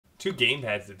2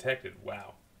 gamepads detected.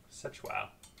 Wow. Such wow.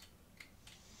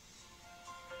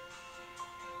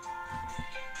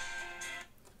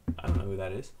 I don't know who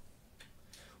that is.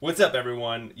 What's up,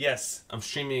 everyone? Yes, I'm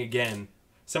streaming again.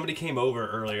 Somebody came over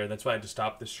earlier. That's why I had to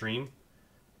stop the stream.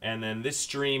 And then this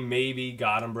stream, maybe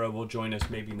Got him, bro, will join us.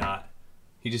 Maybe not.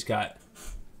 He just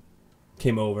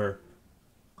came over.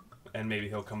 And maybe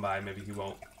he'll come by. Maybe he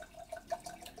won't.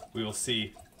 We will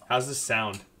see. How's this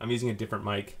sound? I'm using a different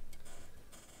mic.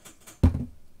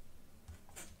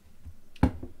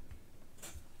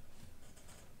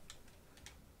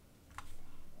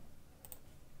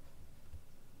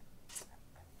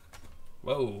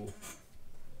 Whoa.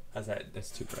 How's that? That's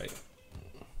too bright.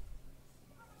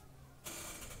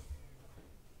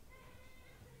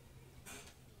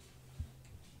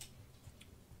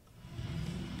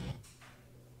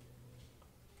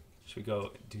 Should we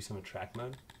go do some track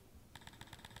mode?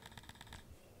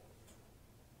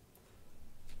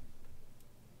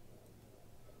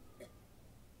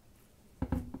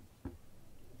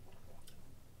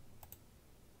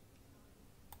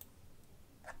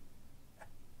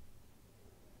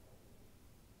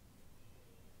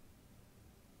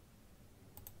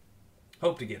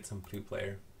 Hope to get some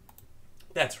 2-player.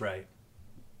 That's right.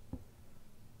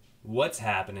 What's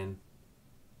happening?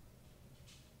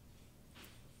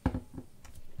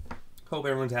 Hope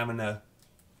everyone's having a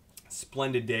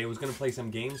splendid day. I was going to play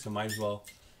some games, so might as well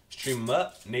stream them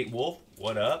up. Nate Wolf,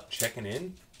 what up? Checking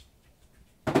in.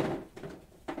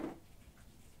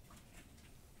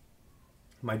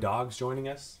 My dog's joining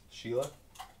us. Sheila,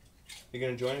 you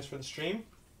going to join us for the stream?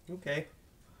 Okay.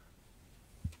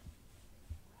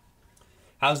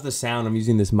 How's the sound? I'm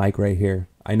using this mic right here.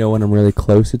 I know when I'm really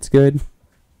close it's good.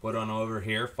 What on over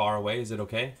here, far away, is it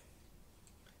okay?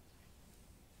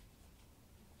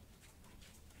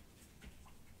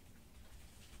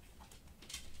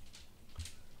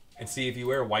 And see, if you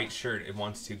wear a white shirt, it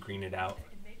wants to green it out.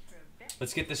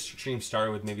 Let's get this stream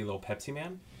started with maybe a little Pepsi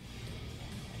Man.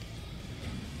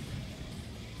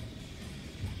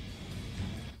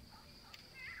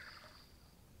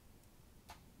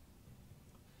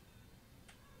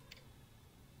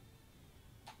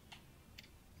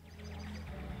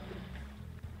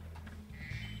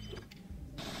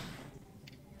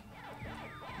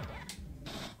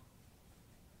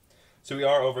 So we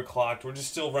are overclocked. We're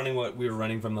just still running what we were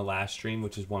running from the last stream,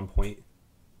 which is 1.3.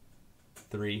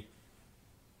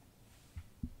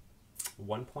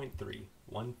 1.3.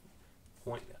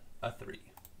 1.3.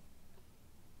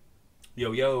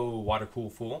 Yo, yo, water cool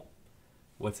fool.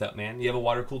 What's up, man? You have a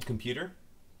water-cooled computer?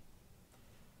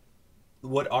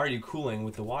 What are you cooling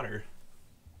with the water?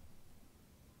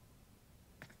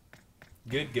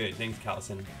 Good, good. Thanks,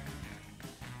 Callison.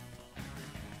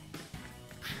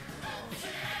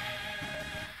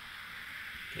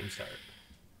 Game start.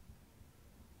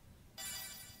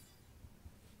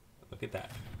 Look at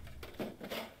that.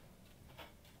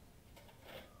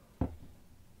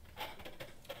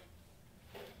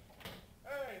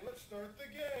 Hey, let's start the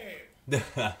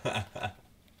game.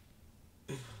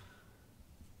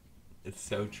 It's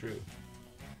so true.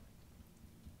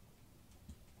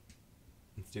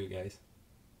 Let's do it, guys.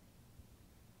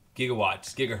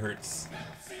 Gigawatts, gigahertz.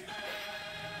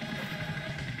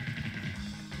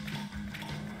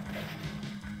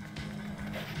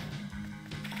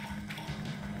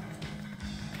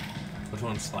 Which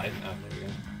one's sliding? Oh, there we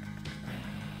go.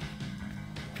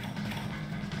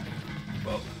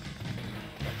 Whoa.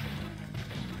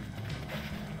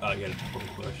 Oh, you gotta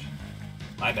totally push.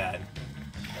 My bad.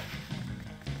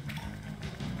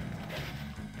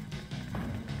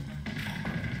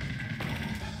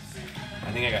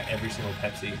 I think I got every single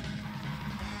Pepsi.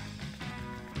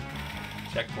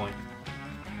 Checkpoint.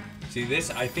 See this?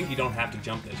 I think you don't have to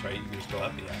jump this, right? You can just go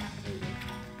up. Yeah. There we go.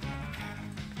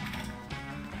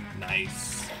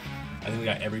 Nice. I think we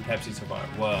got every Pepsi so far.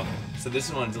 Whoa. So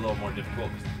this one's a little more difficult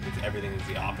because everything is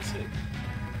the opposite.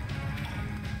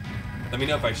 Let me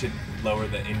know if I should lower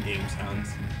the in-game sounds.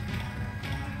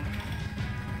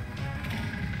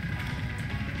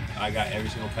 I got every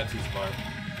single Pepsi so far.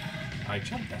 I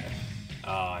jumped that. Oh,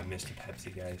 I missed a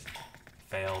Pepsi, guys.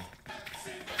 Failed.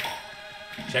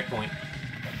 Checkpoint.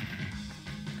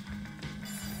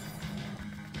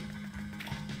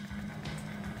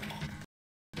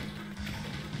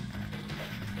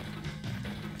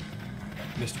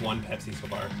 Missed 1 Pepsi so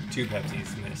far. 2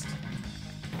 Pepsis missed.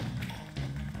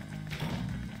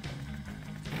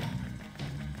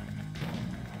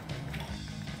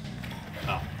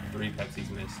 Oh, 3 Pepsis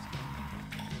missed.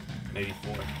 Maybe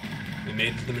 4. We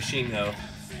made it to the machine though.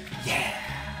 Yeah!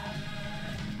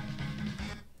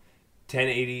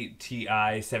 1080 Ti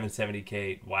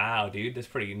 770K. Wow, dude, that's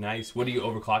pretty nice. What are you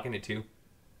overclocking it to?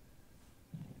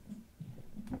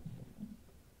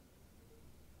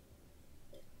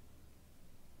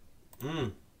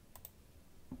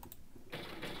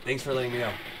 Thanks for letting me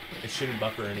know. It shouldn't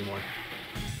buffer anymore.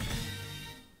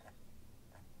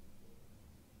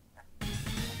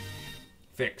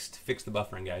 Fixed. Fix the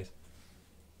buffering, guys.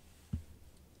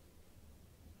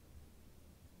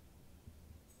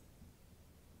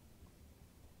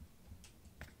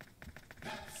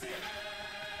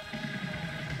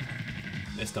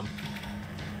 Missed him.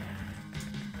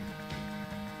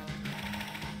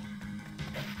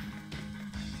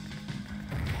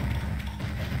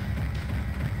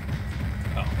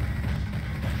 Oh.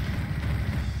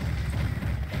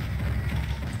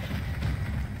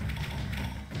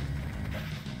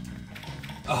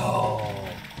 Oh.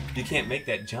 You can't make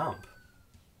that jump.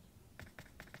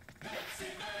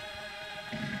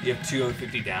 You have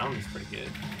 250 down. That's pretty good.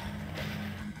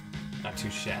 Not too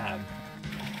shab.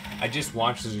 I just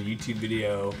watched a YouTube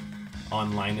video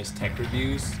on Linus Tech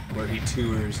Reviews where he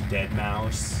tours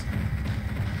Deadmau5's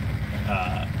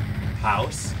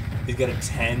house. He's got a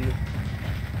 10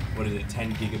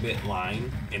 gigabit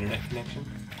line internet connection.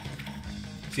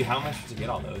 See, how am I supposed to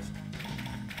get all those?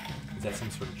 Is that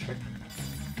some sort of trick?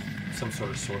 Some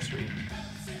sort of sorcery?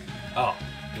 Oh,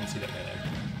 didn't see that guy there.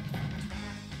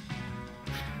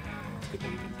 It's good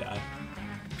that he didn't die.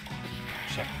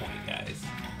 Checkpoint, guys.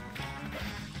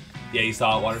 Yeah, you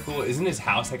saw it, water cool. Isn't his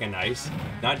house like a nice?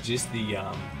 Not just the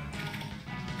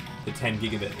 10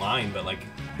 gigabit line, but like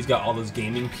he's got all those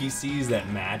gaming PCs that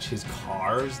match his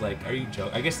cars. Like, are you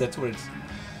joking? I guess that's what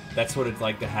it's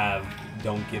like to have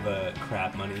don't give a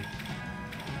crap money.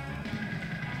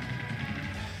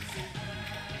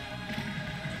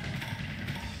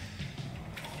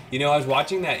 You know, I was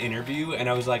watching that interview and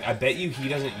I was like, I bet you he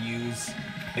doesn't use,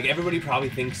 like, everybody probably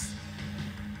thinks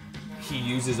he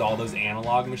uses all those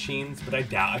analog machines, but I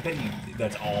doubt. I bet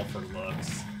that's all for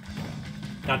looks.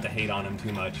 Not to hate on him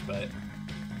too much, but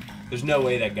there's no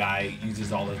way that guy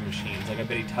uses all those machines. Like, I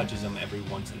bet he touches them every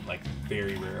once in, like,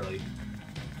 very rarely.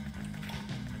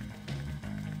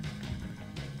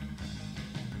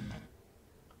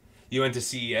 You went to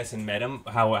CES and met him?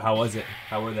 How was it?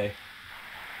 How were they?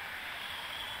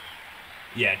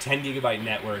 Yeah, 10 gigabyte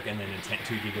network and then a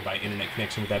 2 gigabyte internet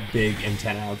connection with that big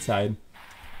antenna outside.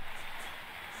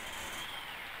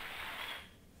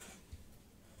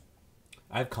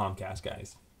 I have Comcast,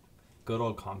 guys. Good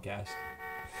old Comcast.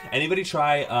 Anybody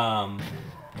try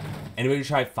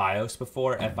Fios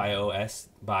before? FIOS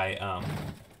by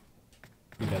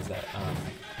who does that?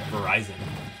 Verizon.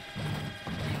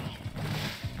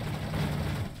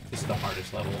 This is the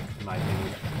hardest level in my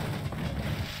opinion.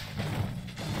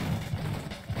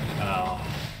 Oh,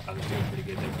 I was doing pretty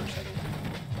good there for a second.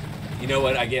 You know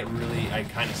what? I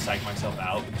kind of psych myself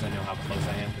out because I know how close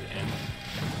I am to the end.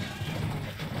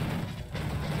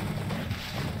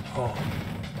 Oh.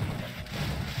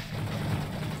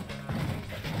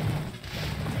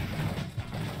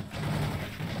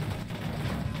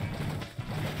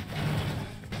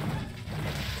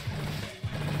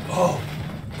 Oh.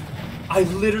 I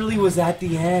literally was at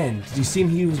the end. Did you see him?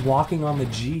 He was walking on the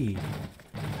G.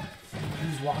 He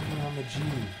was walking on the G.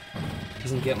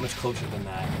 Doesn't get much closer than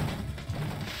that.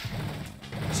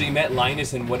 So you met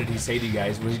Linus and what did he say to you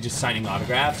guys? Was he just signing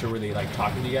autographs or were they like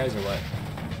talking to you guys or what?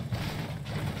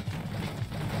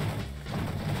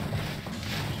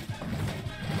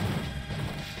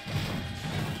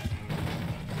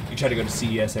 Try to go to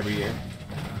CES every year.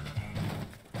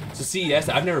 So CES,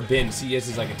 I've never been. CES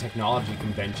is like a technology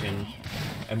convention,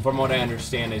 and from what I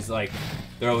understand is like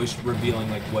they're always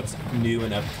revealing like what's new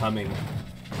and upcoming.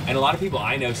 And a lot of people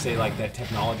I know say like that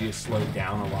technology has slowed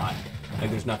down a lot.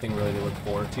 Like there's nothing really to look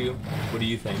forward to. What do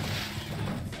you think?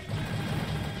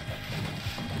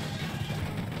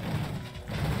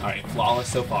 All right, flawless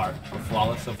so far. We're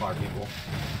flawless so far, people.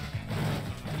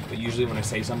 But usually when I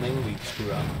say something, we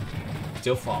screw up.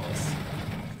 Still flawless.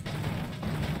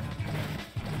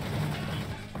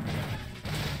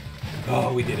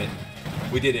 Oh, we did it.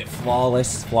 We did it.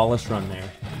 Flawless, flawless run there.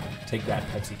 Take that,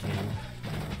 Pepsi can.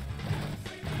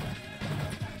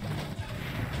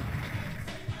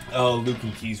 Oh, Luke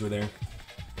and Keys were there.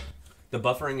 The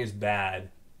buffering is bad.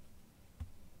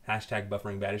 Hashtag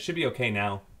buffering bad. It should be okay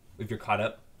now if you're caught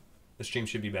up. The stream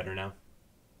should be better now.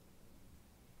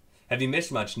 Have you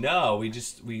missed much? No,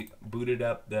 we booted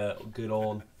up the good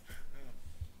old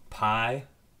Pi,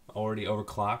 already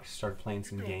overclocked, started playing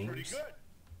some games.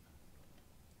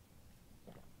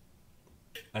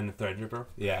 And the Threadripper?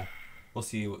 Yeah. We'll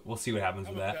see what happens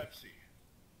with that.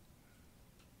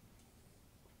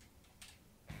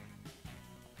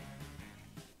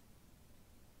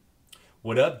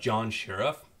 What up, John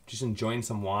Sheriff? Just enjoying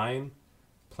some wine,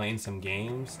 playing some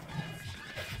games.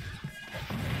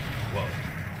 Whoa.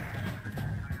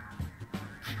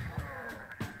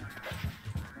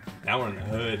 Now we're in the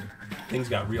hood. Things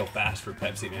got real fast for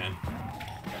Pepsi, man.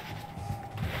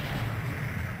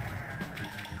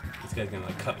 This guy's gonna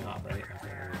like cut me off, right? Okay.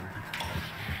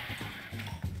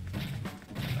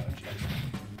 Oh, jeez.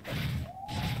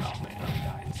 Oh man, I'm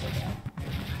dying so bad.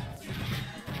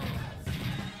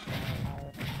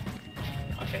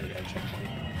 Okay, we got a checkpoint.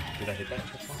 Did I hit that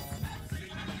checkpoint?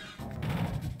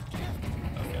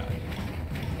 Oh god.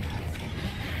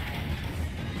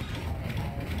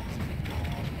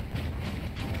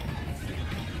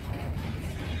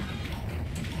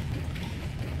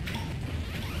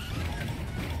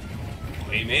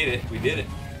 We made it. We did it.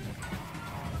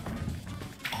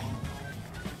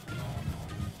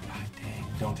 God dang.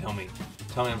 Don't tell me.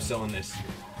 Tell me I'm still in this.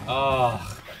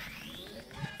 Ugh.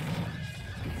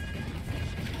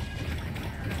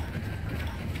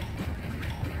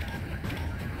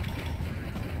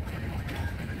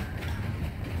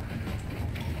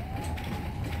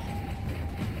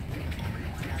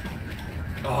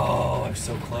 Oh, I'm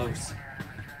so close.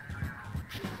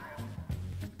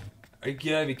 You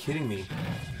gotta be kidding me.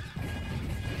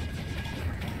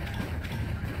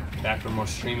 Back for more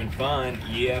streaming fun.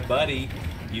 Yeah, buddy.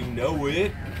 You know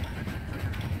it.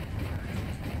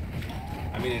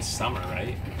 I mean, it's summer,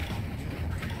 right?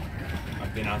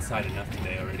 I've been outside enough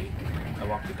today already. I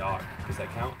walked the dog. Does that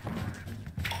count?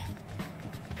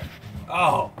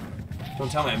 Oh!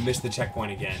 Don't tell me I missed the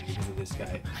checkpoint again because of this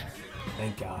guy.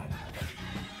 Thank God.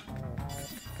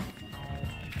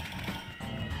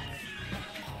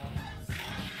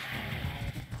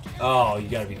 Oh, you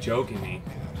gotta be joking me.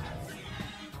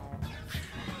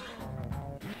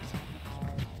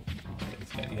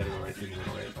 You gotta go right through the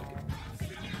middle, right?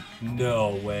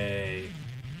 No way.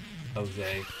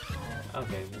 Jose.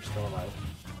 Okay, we're still alive.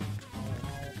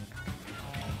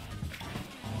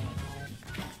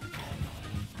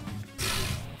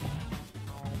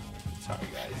 Sorry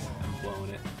guys, I'm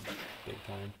blowing it big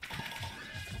time.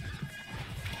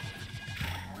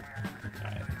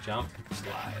 Alright, jump,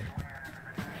 slide.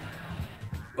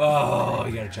 Oh,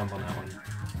 you gotta jump on that one.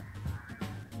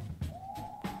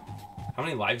 How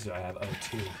many lives do I have? Oh,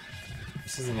 2.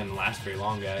 This isn't gonna last very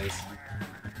long, guys.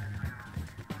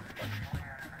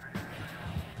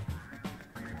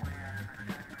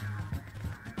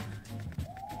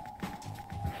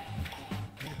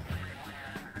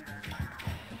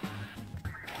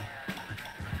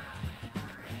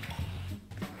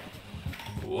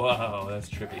 Whoa, that's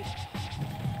trippy.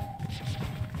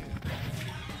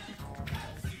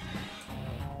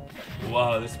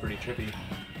 Whoa, this is pretty trippy.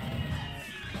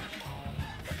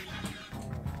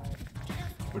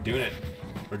 We're doing it.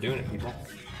 We're doing it, people.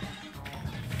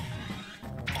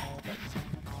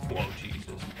 Whoa,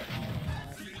 Jesus.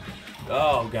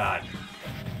 Oh, God.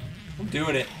 I'm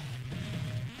doing it.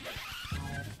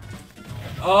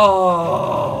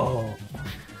 Oh!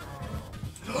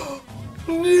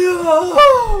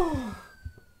 No!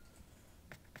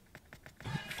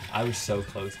 I was so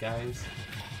close, guys.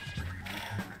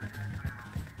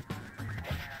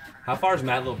 How far has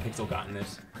Mad Little Pixel gotten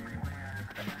this?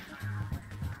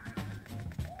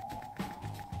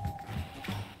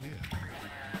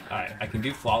 Alright, I can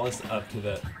do flawless up to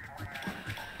the...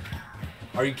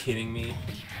 Are you kidding me?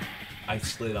 I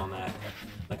slid on that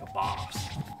like a boss.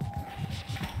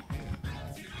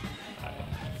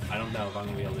 I don't know if I'm going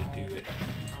to be able to do it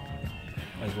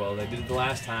as well as I did it the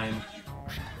last time.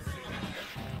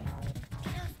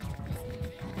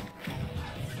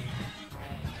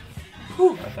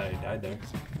 Whew, I thought I died there.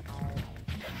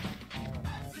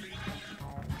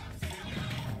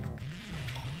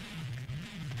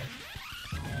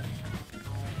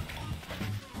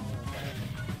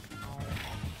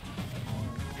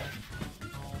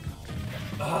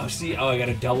 Oh, see? Oh, I got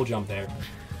a double jump there.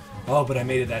 Oh, but I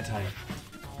made it that time.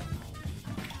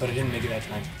 But I didn't make it that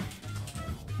time.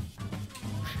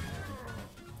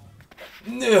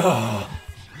 No.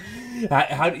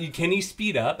 How do you, can he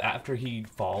speed up after he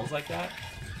falls like that?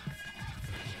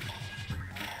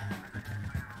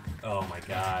 Oh my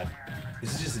God.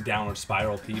 This is just a downward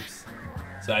spiral, peeps.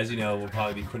 So as you know, we'll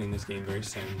probably be quitting this game very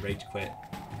soon. Rage quit.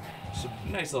 Just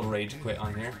a nice little rage quit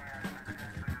on here.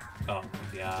 Oh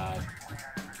my God.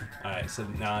 Alright, so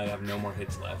now I have no more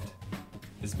hits left.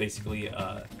 This is basically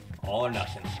all or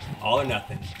nothing. All or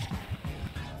nothing.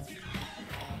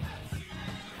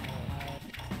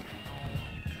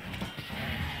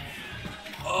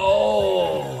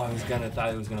 Oh, I was gonna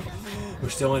thought it was gonna. We're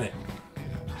still in it.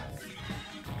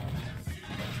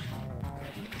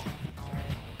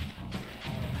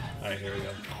 Alright, here we go.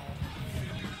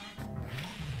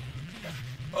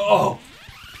 Oh!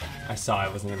 I saw I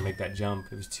wasn't going to make that jump.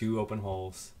 It was 2 open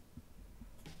holes.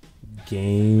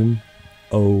 Game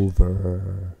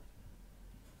over.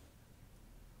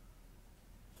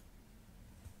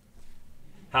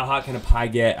 How hot can a pie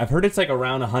get? I've heard it's like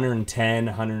around 110,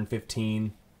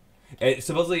 115.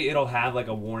 Supposedly it'll have like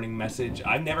a warning message.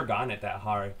 I've never gotten it that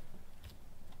hard.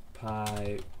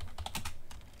 Pie.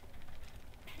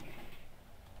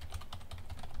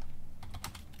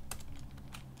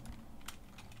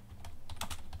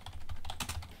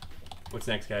 What's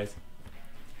next, guys?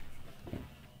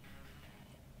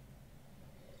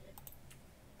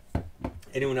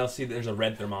 Anyone else see that there's a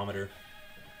red thermometer?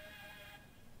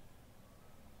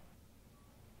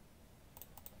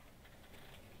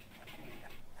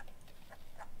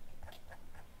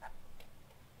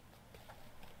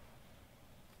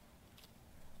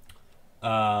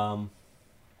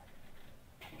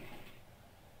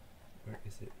 Where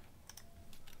is it?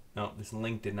 No, this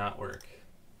link did not work.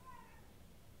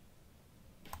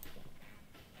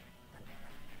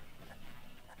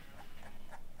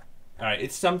 All right,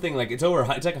 it's something like it's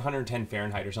like 110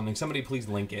 Fahrenheit or something. Somebody please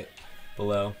link it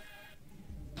below.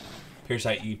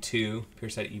 Parasite Eve 2,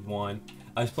 Parasite Eve 1.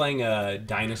 I was playing a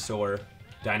Dino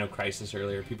Crisis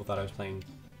earlier. People thought I was playing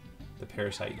the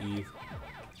Parasite Eve.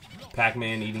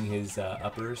 Pac-Man eating his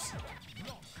uppers.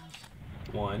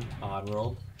 1,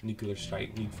 Oddworld, Nuclear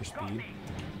Strike, Need for Speed.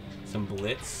 Some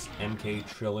Blitz, MK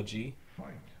Trilogy.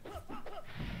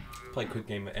 Play a quick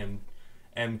game of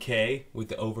MK with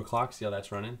the Overclock. See how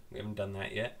that's running? We haven't done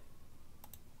that yet.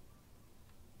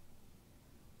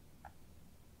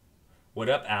 What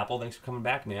up, Apple? Thanks for coming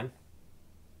back, man.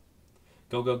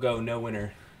 Go, go, go. No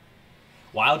winner.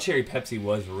 Wild Cherry Pepsi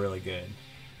was really good.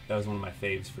 That was one of my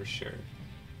faves for sure.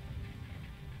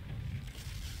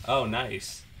 Oh,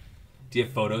 nice. Do you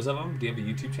have photos of them? Do you have a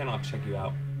YouTube channel? I'll check you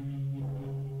out.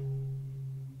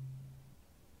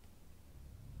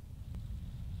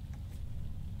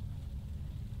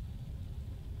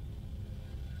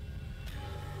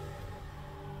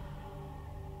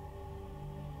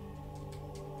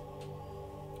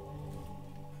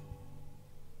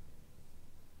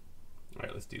 All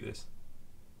right, let's do this.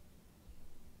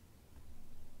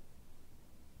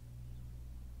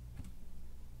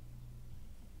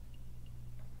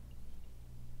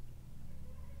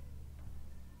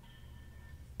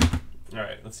 All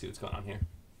right, let's see what's going on here.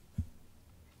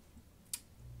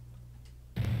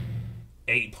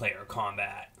 8-player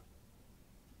combat.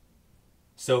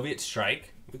 Soviet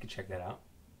Strike. We could check that out.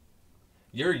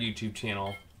 Your YouTube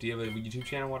channel. Do you have a YouTube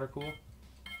channel, Watercool?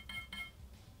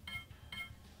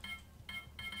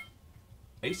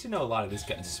 I used to know a lot of this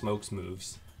guy Smokes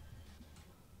moves.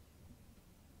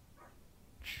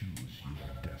 Choose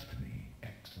your destiny.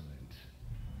 Excellent.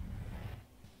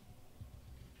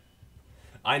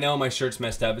 I know my shirt's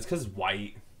messed up. It's because it's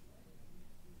white.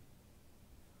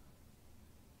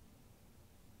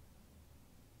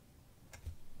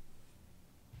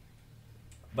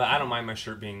 But I don't mind my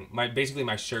shirt being... basically,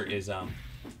 my shirt is... Okay,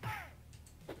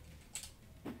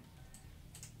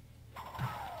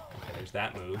 there's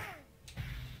that move.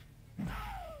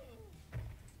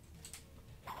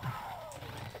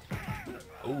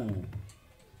 Ooh.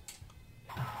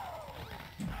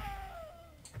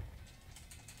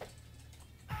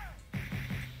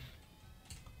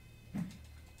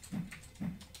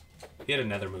 He had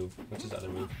another move. What's his other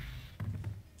move?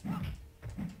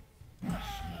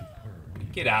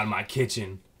 Get out of my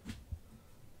kitchen.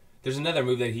 There's another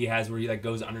move that he has where he like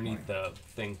goes underneath the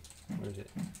thing. Where is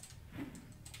it?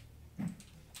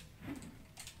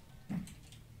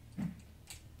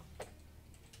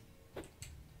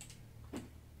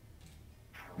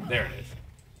 There it is.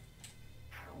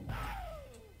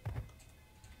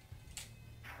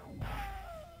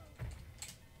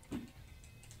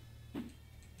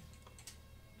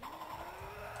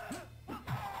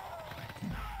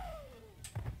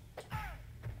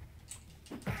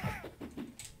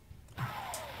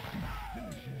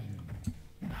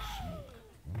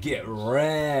 Get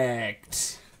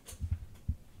wrecked.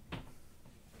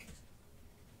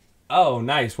 Oh,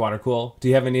 nice, Watercool. Do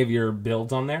you have any of your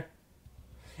builds on there?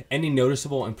 Any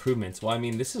noticeable improvements? Well, I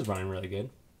mean, this is running really good.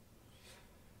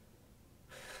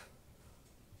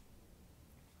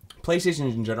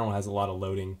 PlayStation in general has a lot of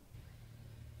loading.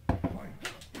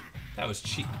 That was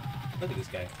cheap. Look at this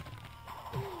guy.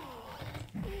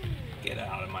 Get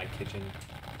out of my kitchen.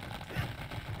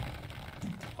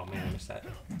 Oh man, I missed that.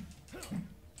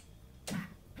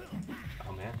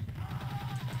 Oh man.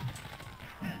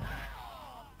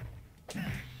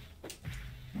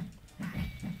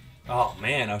 Oh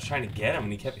man, I was trying to get him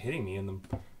and he kept hitting me in the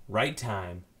Right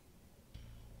time.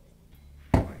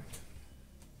 Fight.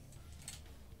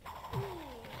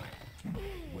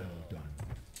 Well done.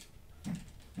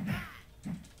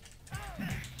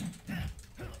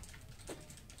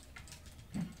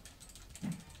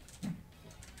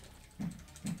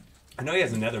 I know he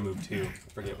has another move too.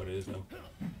 I forget what it is though.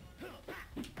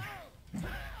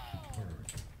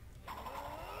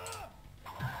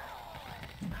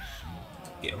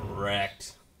 Get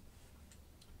wrecked.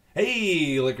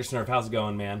 Hey, Liquor Snurf, how's it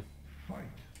going, man? Fight.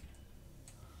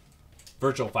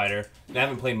 Virtual Fighter. I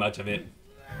haven't played much of it.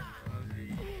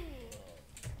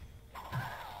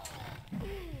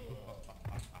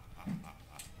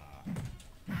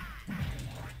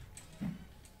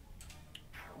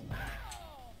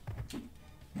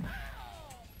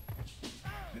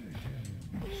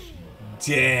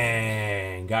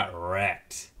 Dang, got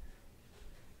wrecked.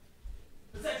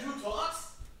 Is that Drew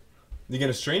Talks? You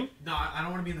gonna stream? No, I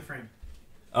don't want to be in the frame.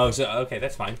 Oh, so okay,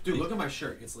 that's fine. Dude, look at my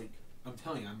shirt. It's like, I'm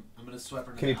telling you, I'm gonna sweat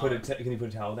for another Can you put hour. can you put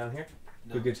a towel down here?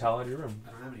 No. Put a good towel out of your room.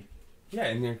 I don't have any. Yeah,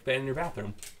 in your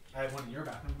bathroom. I have one in your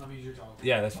bathroom. Let me use your towel.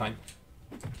 Yeah, that's fine.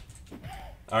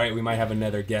 All right, we might have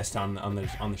another guest on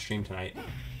the stream tonight.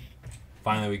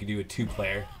 Finally, we could do a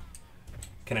 2-player.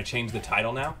 Can I change the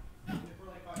title now? For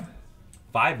like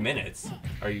 5 minutes. 5 minutes?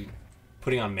 Are you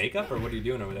putting on makeup or what are you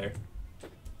doing over there?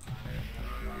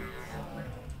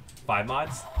 5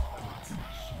 mods?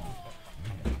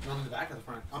 Not in the back or the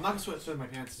front. I'm not gonna sweat my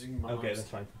pants. So you can Okay, that's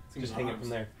fine. Just hang it from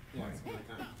there. Yeah, it's like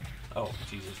that. Oh,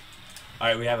 Jesus. All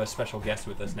right, we have a special guest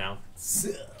with us now.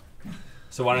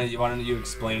 So why don't you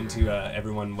explain to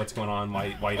everyone what's going on? Why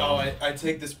you Oh, don't? I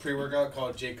take this pre-workout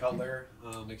called Jay Cutler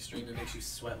Extreme. It makes you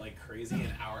sweat like crazy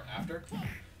an hour after.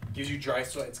 Gives you dry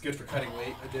sweat. It's good for cutting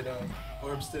weight. I did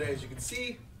arms today, as you can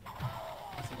see.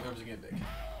 Some arms are getting big.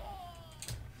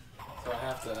 So I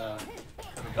have to.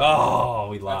 Oh,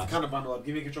 we I have lost. to kind of bundle up.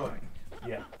 Give me a controller.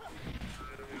 Yeah.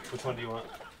 Which one do you want?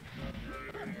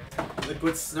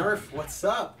 Liquid Snurf, what's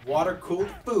up? Water cooled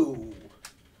foo.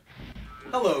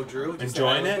 Hello, Drew. Just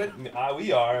Enjoying say hi, it? Liquid.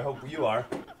 We are. I hope you are.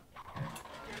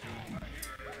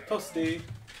 Toasty.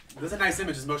 This is a nice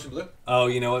image. Is motion blue? Oh,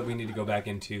 you know what? We need to go back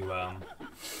into.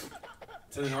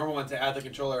 To the normal one to add the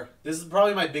controller. This is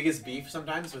probably my biggest beef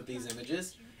sometimes with these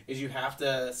images. Is you have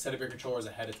to set up your controllers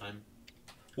ahead of time.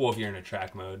 Well, if you're in a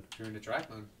track mode. If you're in the track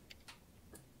mode.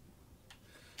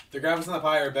 The graphics on the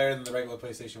Pi are better than the regular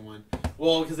PlayStation 1.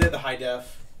 Well, because they have the high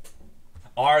def.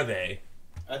 Are they?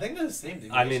 I think they're the same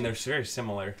thing. I mean, they're very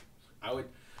similar.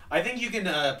 I think you can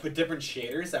put different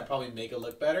shaders that probably make it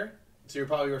look better. So you're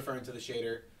probably referring to the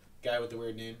shader guy with the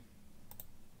weird name.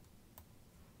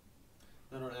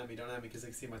 No, don't at me because they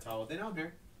can see my towel. They know I'm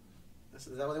here. Is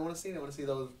that what they want to see? They want to see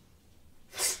those.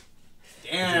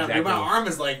 Damn, exactly dude, my what- arm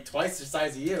is like twice the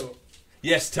size of you.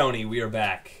 Yes, Tony, we are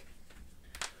back.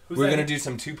 Who's We're that- gonna do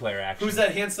some 2-player action. Who's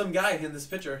that handsome guy in this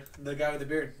picture? The guy with the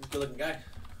beard. Good looking guy.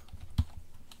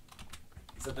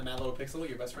 Is that the Mad Little Pixel,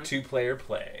 your best friend? 2-player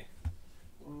play.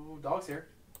 Oh, dog's here.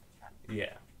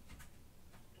 Yeah.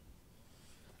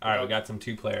 All right, we got some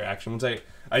 2-player action.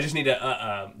 I just need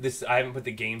to this. I haven't put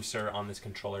the game sir on this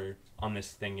controller on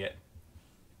this thing yet.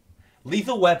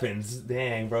 Lethal weapons,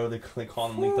 dang, bro. They call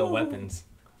them lethal weapons.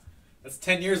 That's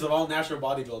 10 years of all natural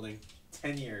bodybuilding.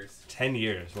 10 years. 10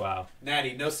 years, wow.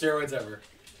 Natty, no steroids ever.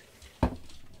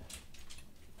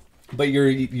 But you're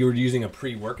using a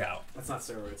pre-workout. That's not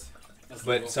steroids. That's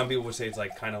But legal. some people would say it's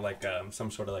like kind of like some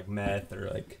sort of like meth or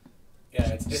like. Yeah,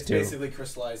 it's Still. basically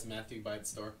crystallized meth you buy at the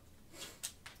store.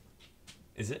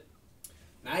 Is it?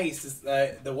 Nice.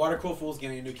 The water cool fool's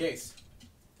getting a new case.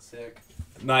 Sick.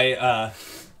 My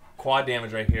quad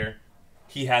damage right here.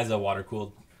 He has a water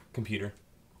cooled computer.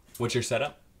 What's your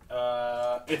setup?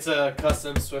 It's a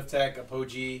custom SwiftTech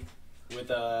Apogee with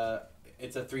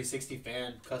it's a 360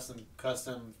 fan,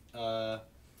 custom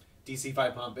DC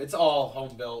 5 pump. It's all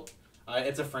home built.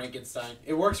 It's a Frankenstein.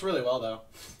 It works really well though.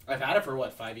 I've had it for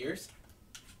what, 5 years?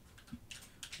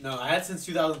 No, I had it since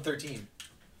 2013.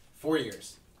 4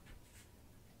 years.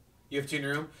 You have two in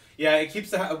your room? Yeah, it keeps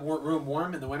the room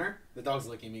warm in the winter. The dog's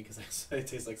licking me because it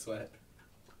tastes like sweat.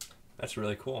 That's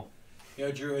really cool.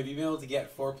 Yo, Drew, have you been able to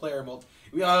get 4-player multi?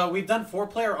 We've done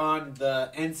 4-player on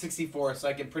the N64, so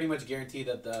I can pretty much guarantee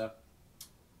that the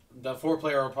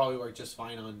 4-player will probably work just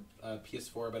fine on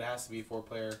PS4, but it has to be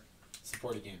 4-player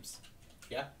supported games.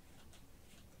 Yeah?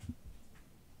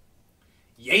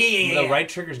 Yeah. The right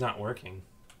trigger's not working.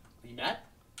 Are you mad?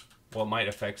 Well, it might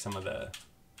affect some of the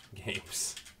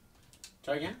games.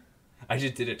 Try again? I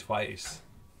just did it twice.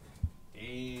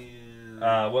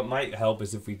 Damn. What might help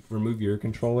is if we remove your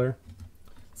controller.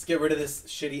 Let's get rid of this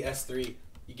shitty S3.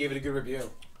 You gave it a good review.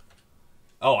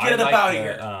 Oh, Get I it up like out of the,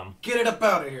 here. Get it up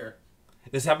out of here.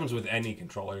 This happens with any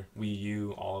controller. Wii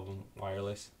U, all of them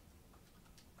wireless.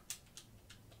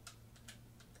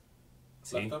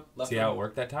 See? See how it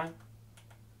worked that time?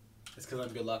 It's because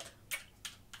I'm good luck.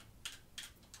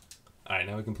 Alright,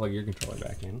 now we can plug your controller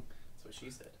back in. That's what she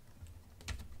said.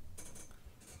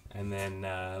 And then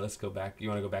let's go back. You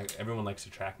want to go back? Everyone likes the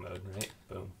track mode, right?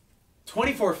 Boom.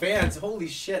 24 fans. Holy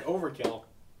shit. Overkill.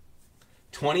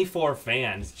 24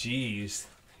 fans. Jeez.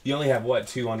 You only have, what,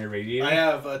 2 on your radiator? I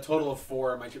have a total of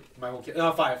 4 on my whole kit.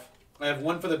 No, 5. I have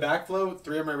 1 for the backflow,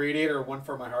 3 on my radiator, 1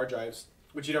 for my hard drives,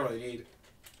 which you don't really need.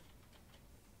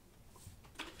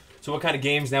 So what kind of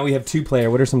games? Now we have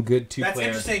 2-player. What are some good 2-player?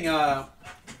 That's interesting.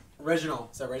 Reginald.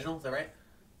 Is that Reginald? Is that right?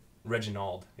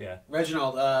 Reginald, yeah.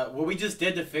 Reginald. What we just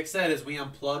did to fix that is we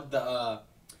unplugged the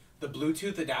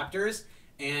Bluetooth adapters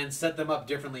and set them up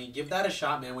differently. Give that a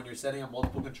shot, man, when you're setting up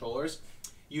multiple controllers.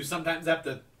 You sometimes have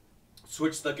to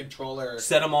switch the controller.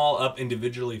 Set them all up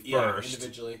individually first. Yeah,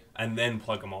 individually. And then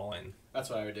plug them all in. That's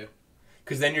what I would do.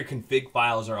 Because then your config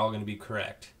files are all going to be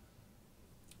correct.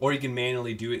 Or you can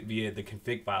manually do it via the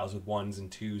config files with 1s and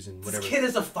 2s and whatever. This kid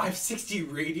has a 560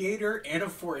 radiator and a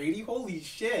 480? Holy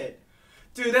shit.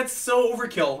 Dude, that's so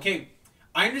overkill. Okay,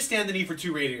 I understand the need for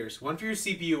 2 radiators. 1 for your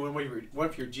CPU and 1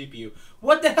 for your GPU.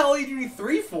 What the hell are you need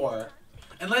 3 for?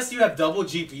 Unless you have double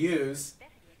GPUs.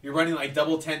 You're running like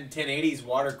double 1080s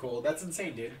water cooled. That's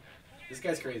insane, dude. This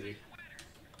guy's crazy.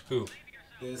 Who?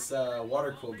 This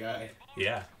water cooled guy.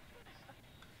 Yeah.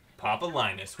 Papa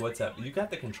Linus, what's up? You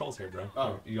got the controls here, bro.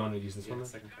 Oh. You want to use this one?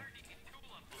 Second.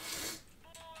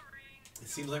 It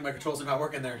seems like my controls are not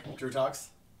working there. Drew Talks.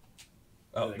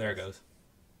 Oh, there it goes.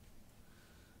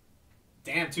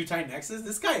 Damn, 2 tight nexus?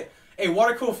 This guy... Hey,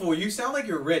 water cool fool, you sound like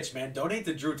you're rich, man. Donate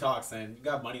to Drew Talks, man. You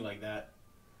got money like that.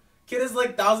 Kid has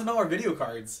like $1,000 video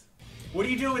cards. What are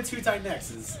you doing with 2 tight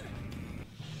nexus?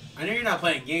 I know you're not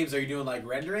playing games. Are you doing like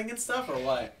rendering and stuff or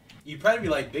what? You'd probably be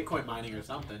like Bitcoin mining or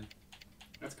something.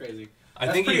 That's crazy.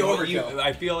 I think pretty overkill.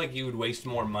 I feel like you would waste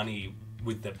more money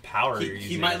with the power you're using.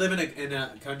 He might live in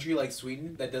a country like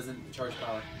Sweden that doesn't charge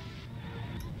power.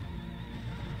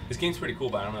 This game's pretty cool,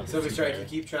 but I don't know if Silver Strike, can you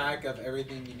keep track of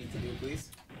everything you need to do,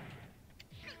 please?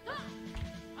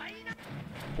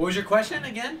 What was your question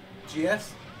again?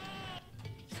 GS?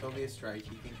 Soviet Strike,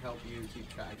 he can help you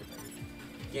keep track of everything.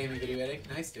 Gaming video editing,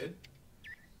 nice, dude.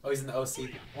 Oh, he's in the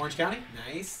OC. Orange County,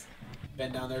 nice.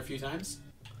 Been down there a few times.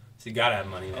 So you gotta have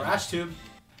money, man. Rash Tube.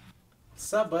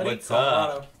 What's up, buddy? What's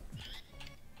Colorado. up?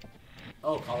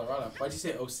 Oh, Colorado. Why'd you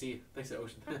say OC? They said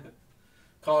Ocean.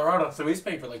 Colorado. So he's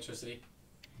paying for electricity.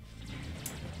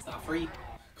 It's not free.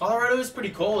 Colorado is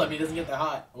pretty cold. I mean, it doesn't get that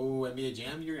hot. Oh, NBA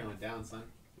Jam? You're going down, son.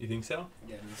 You think so?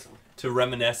 Yeah, I think so. To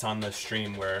reminisce on the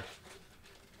stream where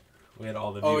we had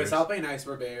all the viewers. Oh, it's South Bay. Nice.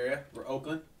 We're Bay Area. We're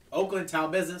Oakland. Oakland, town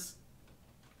business.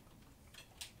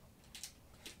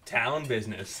 Town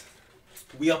business.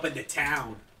 We up into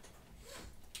town.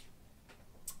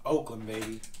 Oakland,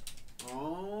 baby.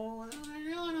 Oh,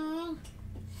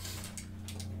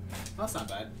 that's not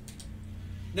bad.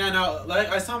 No, like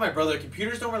I saw my brother,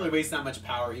 computers don't really waste that much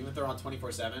power, even if they're on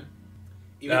 24/7.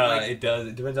 It does.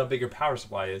 It depends how big your power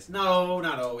supply is. No,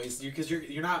 not always. Because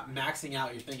you're not maxing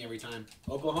out your thing every time.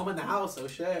 Oklahoma in the house. Oh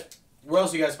shit. Where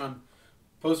else are you guys from?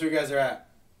 Post where you guys are at.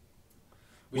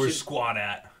 Where's squad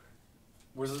at?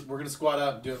 We're gonna squat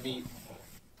up, do a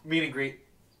meet and greet.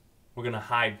 We're gonna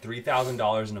hide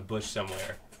 $3,000 in a bush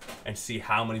somewhere and see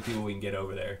how many people we can get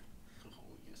over there. Oh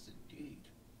yes, indeed.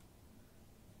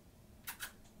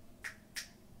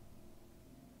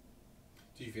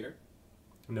 Did you feed her?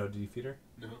 No, did you feed her?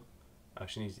 No. Oh,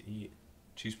 she needs to eat.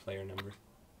 Choose player number.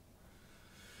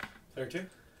 32?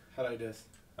 How do I do this?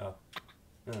 Oh.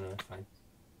 No, that's fine.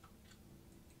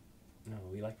 No,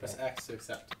 we like Press that. X to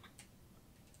accept.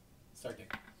 Start game.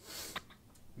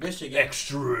 Michigan.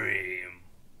 Extreme.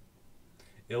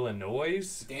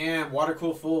 Illinois? Damn, water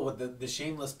cool fool with the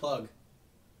shameless plug.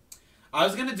 I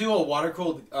was gonna do a water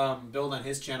cooled build on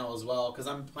his channel as well because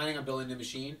I'm planning on building the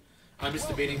machine. I'm just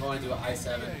debating going to do an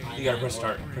i7. You gotta press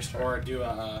start. Or do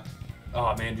a.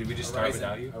 Oh man, did we just start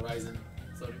without you? A Ryzen.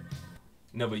 Loading.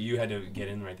 No, but you had to get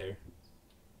in right there.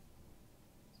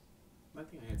 I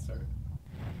think I hit start.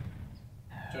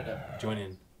 Join up. Join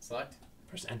in. Select.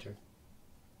 Press enter.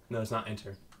 No, it's not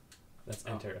enter. That's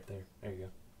enter up there. There you go.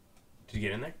 Did you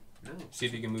get in there? No. See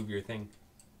if you can move your thing.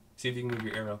 See if you can move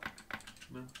your arrow.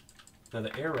 No. No,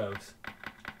 the arrows.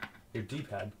 Your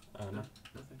D-pad. No. Nothing.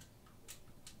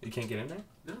 You can't get in there?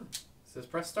 No. It says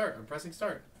press start. I'm pressing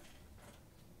start.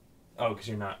 Oh, because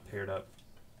you're not paired up.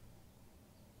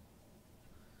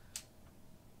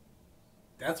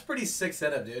 That's pretty sick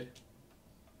setup, dude.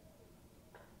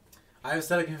 I have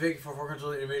set a config for 4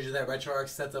 controller individuals that RetroArch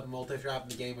sets up multi-drop in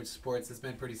the game, which supports. It's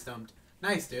been pretty stumped.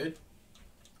 Nice, dude.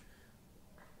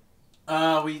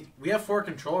 We have 4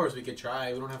 controllers we could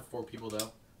try. We don't have 4 people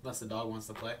though, unless the dog wants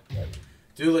to play.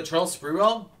 Dude, Latrell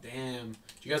Sprewell? Damn. Do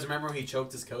you guys remember when he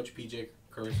choked his coach, PJ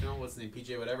Carino? What's his name?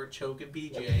 PJ whatever? Choking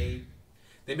PJ.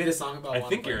 They made a song about. I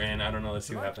think you're in. I don't know. Let's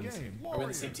see what happens. Are we on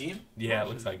the same team? Yeah, it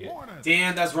looks like it.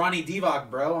 Damn, that's Ronnie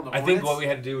Divock, bro. On the I think what we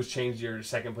had to do was change your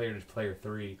second player to player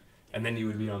 3, and then you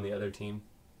would be on the other team.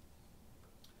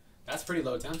 That's pretty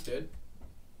low temps, dude.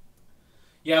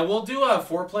 Yeah, we'll do a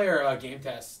 4-player game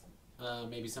test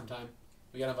maybe sometime.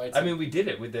 We gotta invite. I mean, we did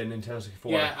it with the Nintendo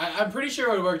 64. Yeah, I'm pretty sure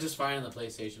it would work just fine on the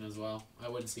PlayStation as well. I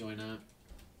wouldn't see why not.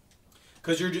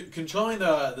 Because you're controlling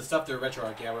the stuff through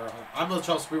RetroArch. Yeah, I'm the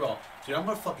Charles Sprewell. Dude, I'm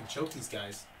gonna fucking choke these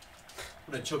guys.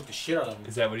 I'm gonna choke the shit out of them.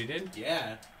 Is that what he did?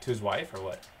 Yeah. To his wife or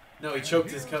what? No, he choked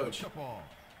his coach.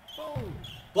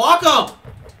 Block him!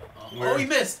 Oh, he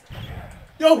missed.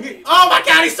 Yo, oh my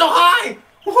god, he's so high!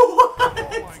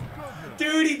 What?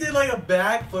 Dude, he did like a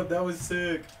backflip. That was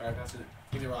sick. All right, pass it.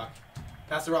 Give me the rock.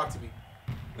 Pass the rock to me.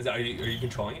 Is that, are you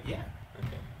controlling it? Yeah. Okay.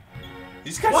 You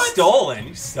just got stolen.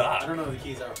 You suck. I don't know where the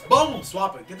keys are. Boom!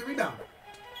 Swap it. Get the rebound.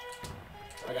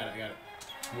 I got it.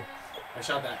 I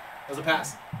shot that. That was a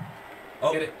pass.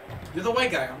 Oh. Get it. You're the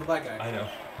white guy. I'm the black guy. I know.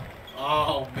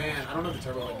 Oh, man. I don't know what the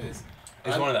turbo button is.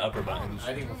 It's one of the upper buttons.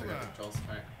 I think we'll figure out the controls.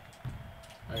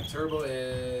 Alright, turbo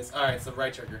is... Alright, it's the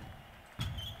right trigger.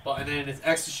 But, and then it's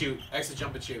X to shoot. X to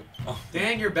jump and shoot. Oh.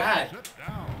 Dang, you're bad.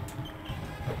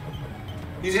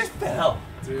 He just fell.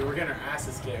 Dude, we're getting our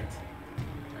asses kicked.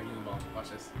 Alright, give me the ball. Watch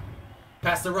this.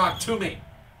 Pass the rock to me.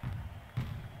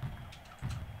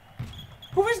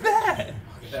 Who is that?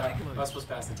 Yeah, I was supposed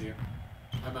to pass it to you.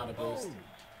 I'm out of boost.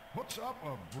 Hooks up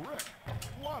a brick.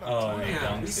 What a Oh, play. yeah. Man,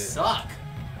 dunked we it. suck.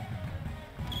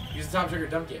 Use the top trigger,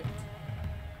 dunk it.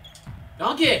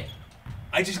 Dunk it!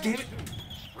 I just gave it.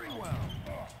 Sprewell.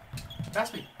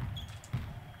 Pass me.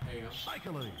 There you go.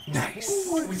 Cycling. Nice.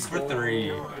 For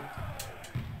 3.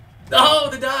 Oh,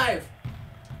 the dive!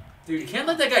 Dude, you can't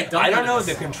let that guy dunk I don't on know us.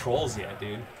 the controls yet,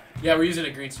 dude. Yeah, we're using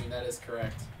a green screen. That is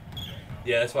correct.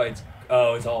 Yeah, that's why it's.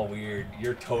 Oh, it's all weird.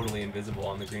 You're totally invisible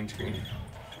on the green screen.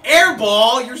 Air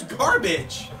ball! You're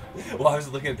garbage! Well, I was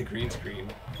looking at the green screen.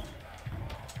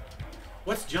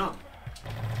 What's jump?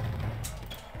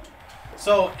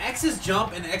 So, X is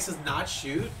jump and X is not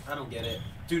shoot? I don't get it.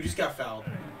 Dude, you just got fouled.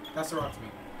 Pass the rock to me.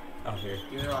 Oh, here.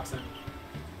 Give me the rock, son.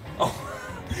 Oh,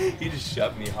 he just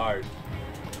shoved me hard.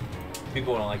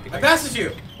 People don't like the I green. passed it to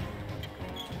you!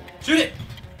 Shoot it!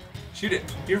 Shoot it.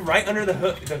 You're right under the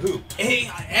hoop. Hey,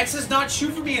 X is not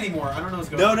shoot for me anymore. I don't know what's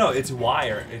going on. No, it's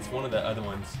wire. It's one of the other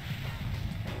ones.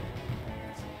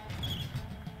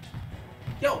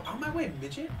 Yo, out my way,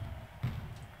 midget.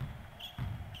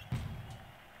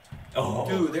 Oh.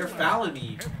 Dude, they're fouling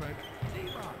me. Epic.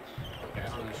 T-Box. Okay,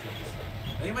 I'm gonna shoot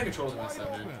this. I think my controls are messed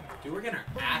up, man. Dude, we're getting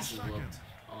our asses whooped.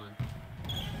 Hold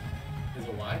on. Is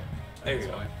it wide? There you It's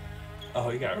go. wide. Oh,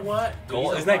 you got What? Dude, goal. he's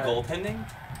on Isn't that fire.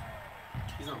 goaltending?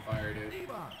 He's on fire, dude.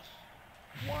 T-Box.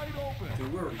 Wide open.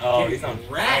 Dude, we're Oh, getting he's on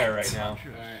wrecked. fire right now.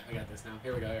 Alright, I got this now.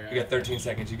 Here we go. Here we You got 13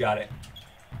 seconds. You got it.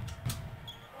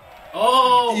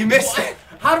 Oh! You missed what? it.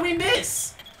 How do we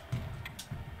miss?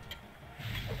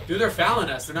 Dude, they're fouling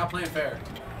us. They're not playing fair.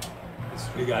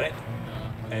 You got it.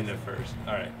 No, End of first.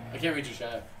 All right. I can't reach your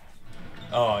shot.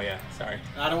 Oh yeah. Sorry.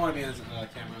 I don't want to be on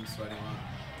camera. I'm sweating a lot.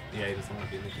 Yeah, he doesn't want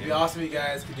to be in the It'd be game. awesome if you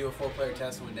guys could do a 4-player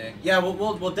test one day. Yeah,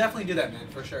 we'll definitely do that, man,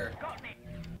 for sure.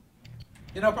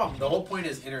 Yeah, no problem. The whole point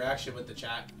is interaction with the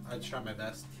chat. I try my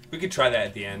best. We could try that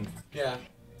at the end. Yeah.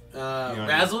 know-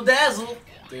 Razzle dazzle,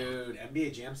 dude.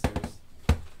 NBA Jamsters.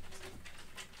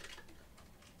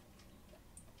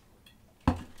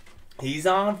 He's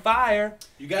on fire.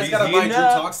 You guys He's gotta buy heating Drew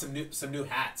up. Talk some new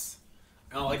hats.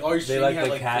 Oh, like all your They streaming like have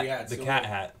the like cat. 3 hats. The You cat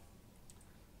want- hat.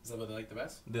 Is that what they like the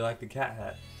best? They like the cat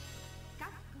hat.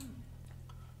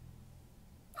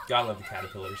 Gotta love the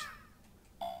caterpillars.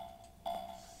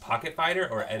 Pocket Fighter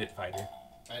or Edit Fighter?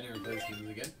 I never played this game. Is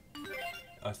it good?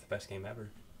 Oh, it's the best game ever.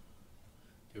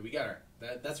 Dude, we got our.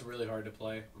 That's really hard to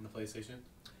play on the PlayStation.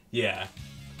 Yeah.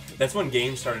 That's when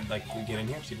games started, like, we get in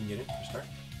here, so you can get in for start.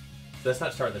 So that's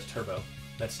not start, that's turbo.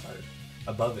 That's start.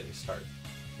 Above it is start.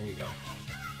 There you go.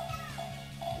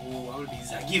 Ooh, I want to be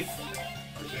Zangief.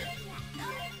 Okay.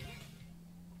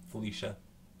 Felicia.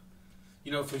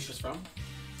 You know where Felicia's from?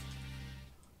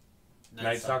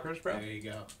 Night Stalkers, bro? There you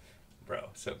go. Bro,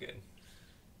 so good.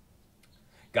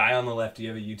 Guy on the left, do you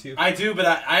have a YouTube? I do, but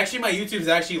I actually my YouTube is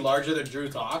actually larger than Drew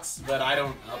Talks, but I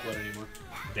don't upload anymore.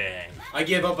 Dang. I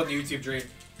gave up on the YouTube dream.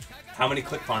 How many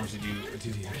click farms did you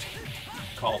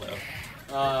call, though?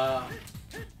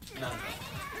 No.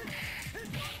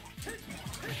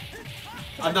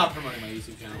 I'm not promoting my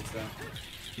YouTube channel, so.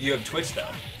 You have Twitch though.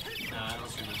 Nah, I don't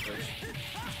stream on Twitch.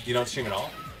 You don't stream at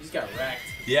all? You just got wrecked.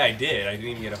 Yeah, I did. I didn't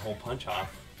even get a whole punch off.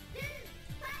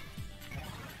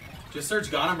 Just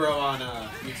search Got 'em Bro on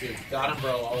YouTube. Got 'em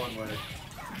Bro, all one word.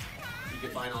 You can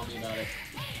find all me about it.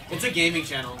 It's a gaming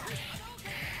channel.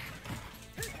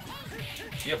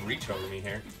 You have reach over me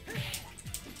here.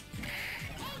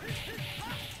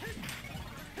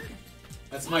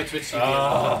 That's my Twitch TV.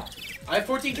 Ah. I have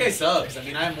 14K subs. I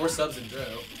mean, I have more subs than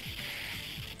Drew.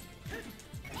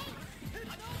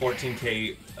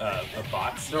 14K of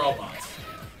bots. They're all bots.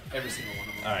 Every single one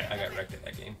of them. Alright, I got wrecked at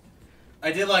that game.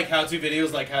 I did like how-to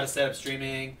videos, like how to set up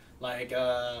streaming, like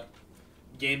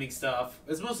gaming stuff.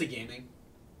 It's mostly gaming.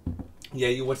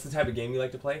 Yeah, what's the type of game you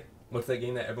like to play? What's that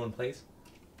game that everyone plays?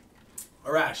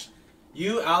 Arash,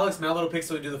 you, Alex, Mad Little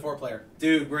Pixel do the 4-player.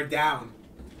 Dude, we're down.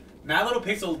 Mad Little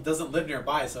Pixel doesn't live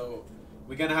nearby, so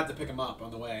we're gonna have to pick him up on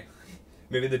the way.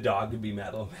 Maybe the dog could be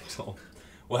Mad Little Pixel.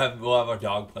 We'll have our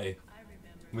dog play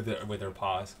with her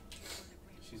paws.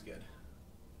 She's good.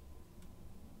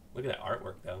 Look at that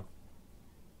artwork though.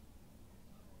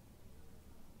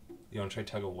 You want to try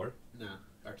Tug of War? No.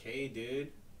 Arcade,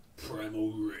 dude.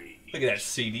 Primal Rage. Look at that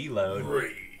CD load.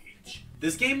 Rage.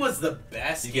 This game was the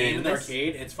best game in the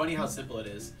arcade. It's funny how simple it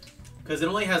is. Because it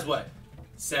only has, what,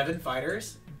 7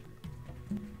 fighters?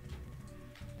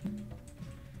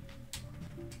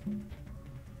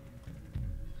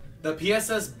 The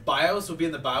PSS BIOS will be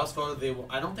in the BIOS photo.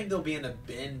 I don't think they'll be in a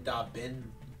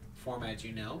bin.bin format,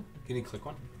 you know? Can you click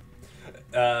one?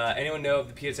 Anyone know if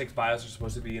the PSX BIOS are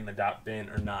supposed to be in the .bin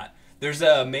or not? There's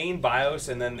a main BIOS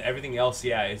and then everything else,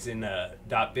 yeah, is in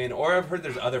 .bin. Or I've heard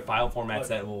there's other file formats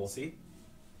that will... See?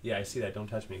 Yeah, I see that. Don't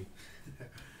touch me.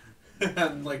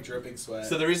 I'm like dripping sweat.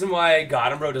 So the reason why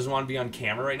Got 'em Bro doesn't want to be on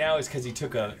camera right now is because he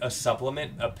took a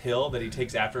supplement, a pill that he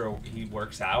takes after he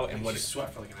works out, and what?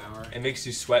 Sweat for like an hour. It makes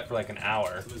you sweat for like an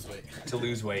hour To lose weight. To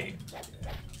lose weight.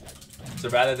 So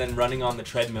rather than running on the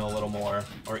treadmill a little more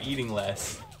or eating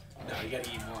less, no, you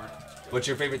gotta eat more. What's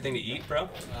your favorite thing to eat, bro?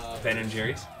 Ben and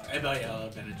Jerry's. I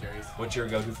love Ben and Jerry's. What's your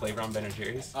go-to flavor on Ben and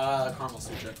Jerry's? Caramel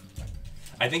sutra.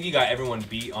 I think you got everyone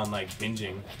beat on like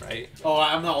binging, right? Oh,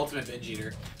 I'm the ultimate binge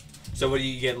eater. So what do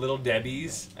you get? Little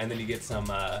Debbie's, and then you get some.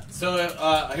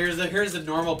 So here's a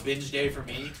normal binge day for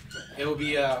me. It will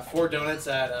be 4 donuts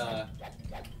at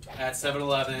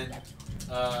 7-Eleven,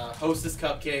 Hostess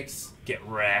cupcakes. Get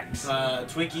wrecked.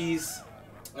 Twinkies,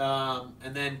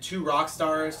 and then 2 rock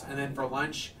stars, and then for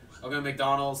lunch I'll go to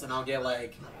McDonald's and I'll get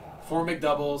like 4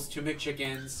 McDoubles, 2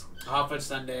 McChickens, a hot fudge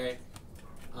sundae,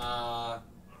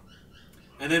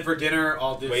 and then for dinner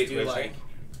I'll just do like.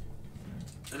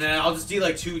 And then I'll just do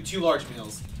like two large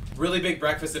meals. Really big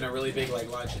breakfast and a really big like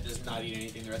lunch and just not eat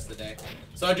anything the rest of the day.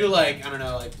 So I do like, I don't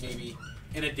know, like maybe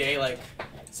in a day like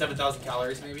 7,000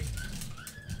 calories maybe.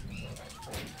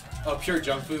 Oh, pure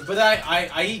junk food. But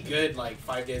I eat good like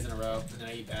 5 days in a row and then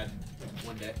I eat bad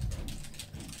one day.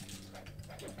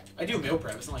 I do meal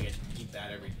prep. It's not like I eat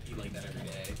like that every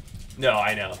day. No,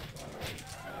 I know.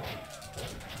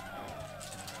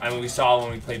 I mean, we saw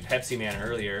when we played Pepsi Man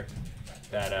earlier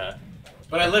that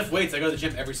But I lift weights. I go to the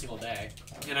gym every single day.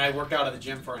 And I work out at the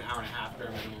gym for an hour and a half bare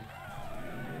minimum.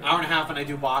 Hour and a half and I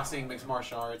do boxing, mixed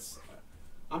martial arts.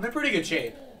 I'm in pretty good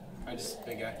shape. I just,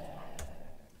 big guy.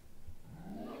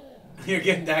 You're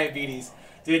getting diabetes.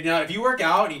 Dude, now if you work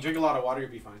out and you drink a lot of water, you'll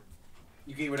be fine.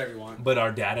 You can eat whatever you want. But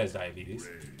our dad has diabetes.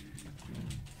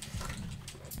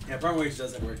 Yeah, Primal Rage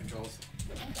does have weird controls.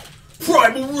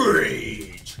 Primal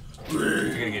Rage! You're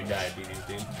gonna get diabetes,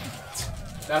 dude.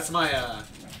 That's my,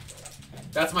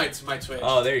 That's my Twitch.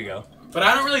 Oh, there you go. But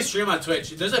I don't really stream on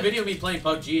Twitch. There's a video of me playing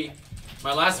PUBG.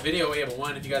 My last video, we have a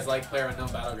 1 if you guys like PlayerUnknown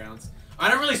Battlegrounds. I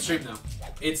don't really stream though.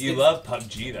 You love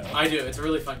PUBG though. I do. It's a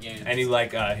really fun game. And you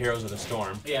like Heroes of the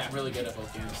Storm. Yeah, I'm really good at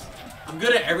both games. I'm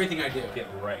good at everything I do. Get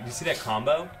right. Do you see that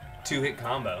combo? 2-hit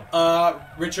combo.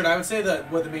 Richard, I would say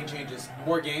that what the main change is.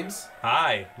 More games.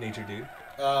 Hi, Nature Dude.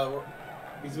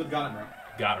 He's with Got 'em Bro.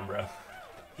 Got him, bro.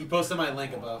 He posted my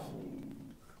link above.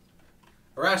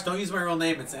 Arash, don't use my real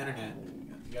name. It's the internet.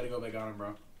 You gotta go by Got 'em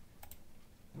Bro.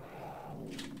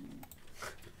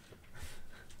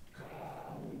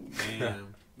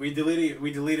 Damn. We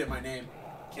deleted my name.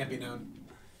 Can't be known.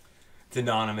 It's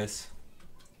anonymous.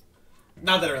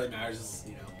 Not that it really matters. Just,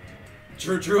 you know.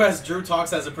 Drew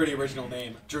Talks has a pretty original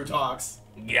name. Drew Talks.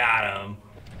 Got him.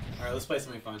 All right, let's play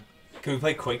something fun. Can we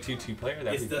play Quake 2 2-player? I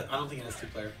don't think it has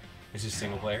 2-player. It's just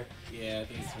single player. Yeah, I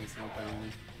think it's single player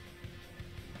only.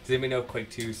 Does anybody know if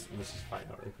Quake 2's... Let's just find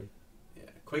out really quick. Yeah,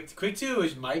 Quake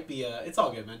 2 might be it's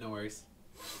all good, man. No worries.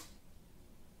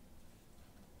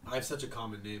 I have such a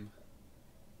common name.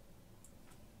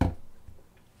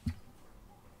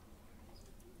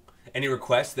 Any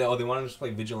requests? They wanted us to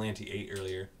play Vigilante 8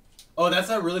 earlier. Oh, that's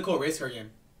a really cool race car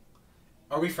game.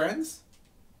 Are we friends?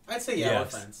 I'd say yeah,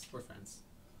 Yes. we're friends. We're friends.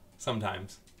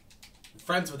 Sometimes.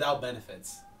 Friends without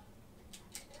benefits.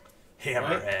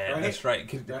 Hammerhead. Right? That's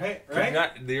right.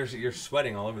 Right? You're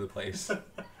sweating all over the place.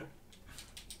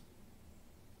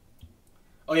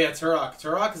 Oh yeah, Turok.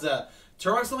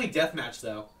 Turok's only deathmatch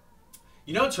though.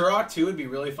 You know, Turok 2 would be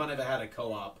really fun if it had a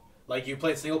co-op. Like you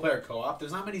play single player co-op.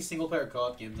 There's not many single player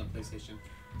co-op games on PlayStation.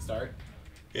 Start.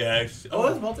 Yeah. Oh,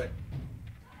 that's multi.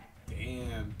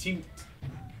 Damn. Team.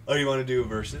 Oh, you want to do a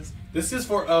versus? This is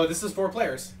 4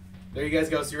 players. There you guys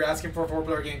go. So you're asking for a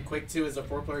 4-player game. Quake 2 is a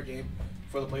 4-player game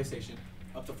for the PlayStation.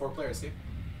 Up to 4 players. See.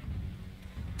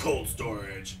 Cold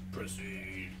storage.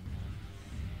 Proceed.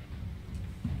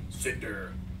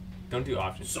 Cinder. Don't do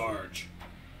options. Sarge.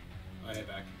 I hit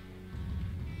back.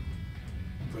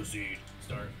 Proceed.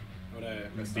 Start. What I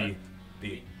press start?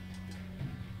 B.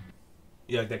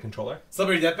 You like that controller?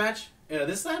 Celebrity Deathmatch? Yeah,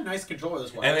 this is a nice controller.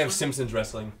 This one. And they have Simpsons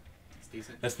Wrestling. It's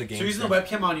decent. That's the game. So you're using the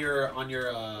webcam on your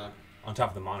on top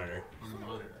of the monitor. on the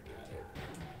monitor. Got it.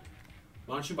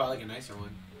 Why don't you buy like a nicer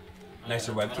one?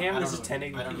 Nicer webcam? I don't This is know-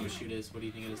 1080p. I don't know what shoot is. What do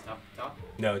you think it is? Top?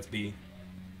 No, it's B.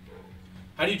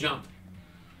 How do you jump?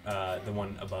 The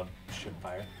one above ship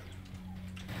fire.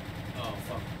 Oh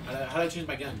fuck! How do I change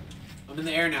my gun? I'm in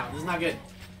the air now. This is not good.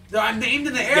 No, I'm aimed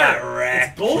in the air. Got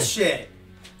wrecked. It's bullshit.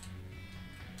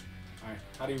 All right.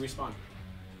 How do you respawn?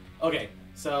 Okay.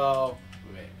 So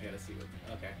wait. I gotta see what.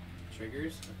 Okay.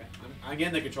 Triggers. Okay. I'm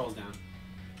getting the controls down.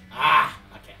 Ah.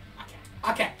 Okay.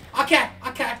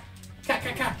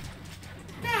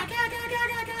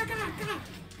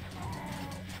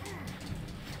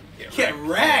 Get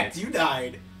wrecked. You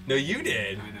died. No, you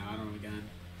did. I know. I don't have a gun.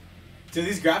 Dude,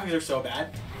 these graphics are so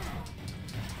bad.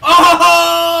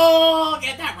 Oh!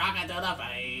 Get that rocket to the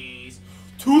face!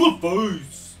 To the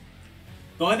face!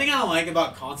 The only thing I don't like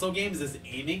about console games is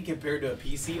aiming compared to a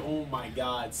PC. Oh my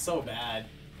god, it's so bad.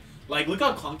 Like, look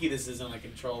how clunky this is on a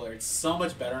controller. It's so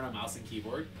much better on a mouse and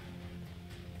keyboard.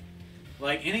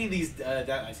 Like, any of these...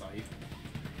 I saw you.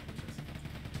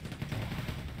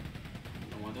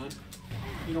 You don't want none?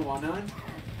 You don't want none?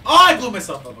 Oh, I blew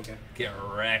myself up, okay. Get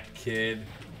wrecked, kid.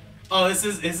 Oh, this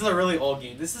is a really old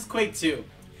game. This is Quake 2.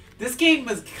 This game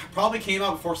probably came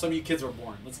out before some of you kids were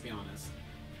born. Let's be honest.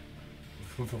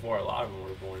 Before a lot of them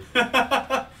were born.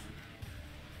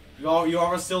 you all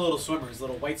are still little swimmers,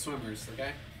 little white swimmers.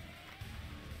 Okay.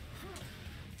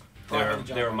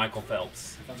 They were Michael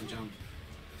Phelps. I found the jump.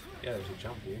 Yeah, there's a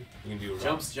jump, dude. You can do a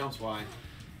Jumps. Why?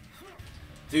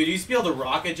 Dude, you used to be able to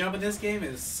rocket jump in this game.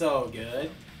 Is so good.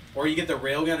 Or you get the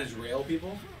railgun and just rail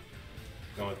people.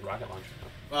 Going with rocket launcher.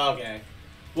 Okay.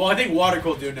 Well, I think Water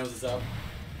Cold Dude knows what's up.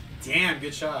 Damn,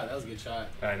 good shot. That was a good shot.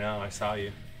 I know, I saw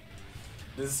you.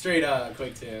 This is straight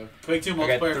Quake 2. Quake 2 multiplayer. I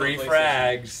got for 3 PlayStation.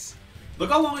 frags. Look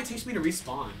how long it takes me to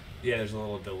respawn. Yeah, there's a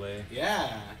little delay.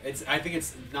 Yeah, I think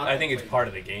it's not. I think it's part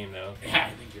of the game, though. Yeah,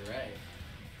 I think you're right.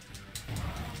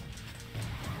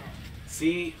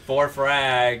 See? 4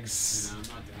 frags. No, I'm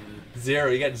not doing it.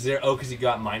 0. You got 0. Oh, because you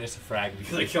got minus a frag.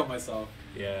 Because I killed myself.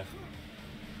 Yeah.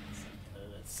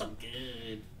 That's so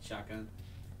good. Shotgun.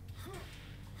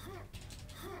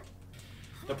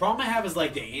 The problem I have is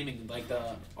like the aiming, like the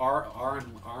R.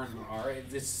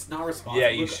 It's just not responsive. Yeah,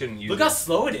 you shouldn't use Look how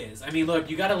slow it is. I mean, look,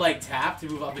 you gotta like tap to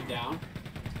move up and down,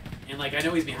 and like I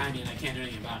know he's behind me and I can't do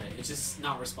anything about it. It's just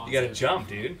not responsive. You gotta jump,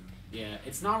 dude. Yeah,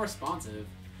 it's not responsive.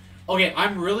 Okay,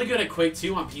 I'm really good at Quake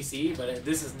 2 on PC, but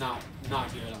this is not good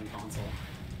on console.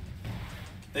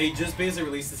 They just basically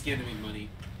released this game to make money.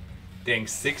 Dang,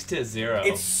 6-0.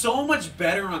 It's so much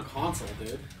better on console,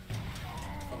 dude.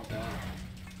 Fuck that.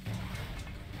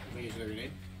 Use the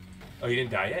grenade. Oh, you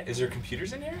didn't die yet? Is there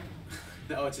computers in here?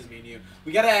 No, it's just me and you.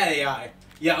 We gotta add AI.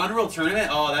 Yeah, Unreal Tournament.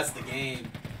 Oh, that's the game.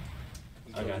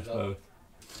 I got both.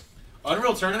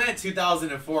 Unreal Tournament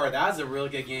 2004. That was a really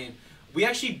good game. We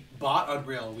actually bought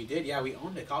Unreal. We did. Yeah, we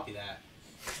owned a copy of that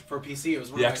for PC. It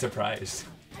was one The of extra prize.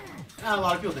 a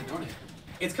lot of people didn't own it.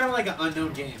 It's kind of like an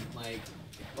unknown game, like,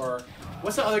 or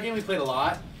what's the other game we played a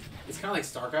lot? It's kind of like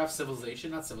StarCraft,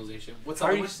 Civilization, not Civilization. What's the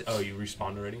How other are one? you? Oh, you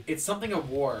respawned already? It's something of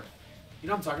war. You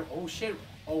know what I'm talking about? Oh shit!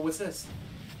 Oh, what's this?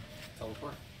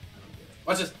 Teleport. I don't get it.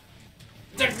 Watch this.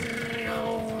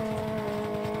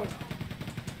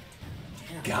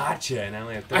 Gotcha. And I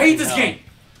only have 13 I hate this health. game.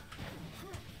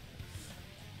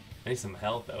 I need some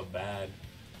health though, bad.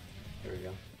 Here we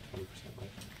go. 20%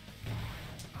 left.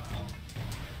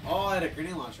 Oh, I had a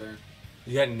grenade launcher.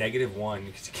 You got -1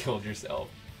 because you killed yourself.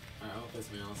 Alright, I'll play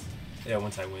something else. Yeah,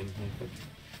 once I win.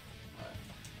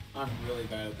 I'm really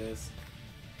bad at this.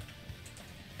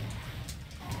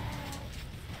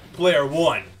 Player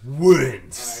 1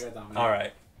 wins. Alright, I got dominated.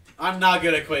 Alright. I'm not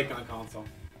good at Quake on console.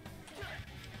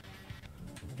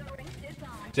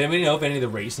 Does anybody know if any of the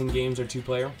racing games are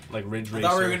 2-player? Like Ridge Racer? I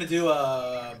thought we were gonna do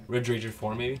Ridge Racer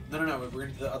 4 maybe? No, we're gonna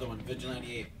do the other one,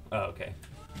 Vigilante 8. Oh, okay.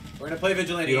 We're gonna play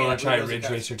Vigilante 8. You don't want to try Windows Ridge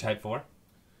and Racer Type 4?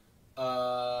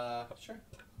 Sure.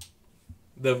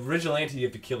 The Vigilante, you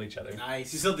have to kill each other.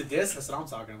 Nice. You still the disc? That's what I'm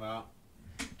talking about.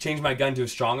 Change my gun to a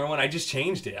stronger one. I just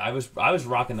changed it. I was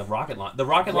rocking the rocket launcher. The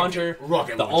rocket launcher.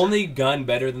 The only gun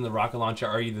better than the rocket launcher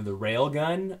are either the rail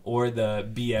gun or the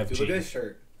BFG. Dude, look at this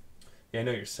shirt. Yeah, I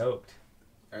know you're soaked.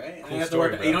 All right. Cool You story,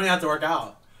 don't bro. even have to work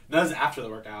out. No, it's after the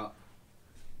workout.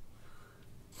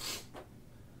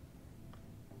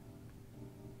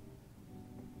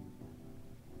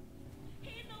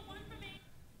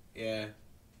 Yeah.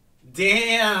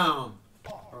 Damn.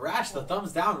 Rash, the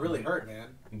thumbs down really hurt, man.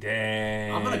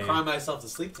 Dang. I'm gonna cry myself to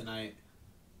sleep tonight.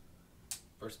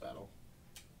 First battle.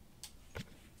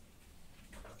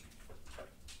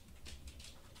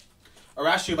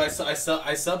 Arashtube, I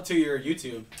subbed to your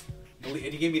YouTube, and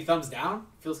you gave me thumbs down.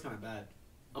 Feels kind of bad.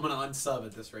 I'm gonna unsub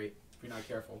at this rate if you're not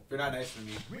careful. If you're not nice to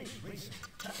me.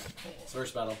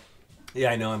 First battle.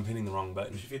 Yeah, I know. I'm hitting the wrong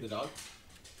button. Did you feed the dog?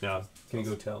 No. Can you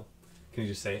go tell? Can you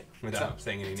just say it without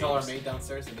saying any names? Tell our maid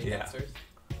downstairs. The maid Yeah. downstairs.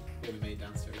 We have a maid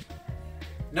downstairs.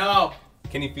 No.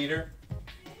 Can you feed her?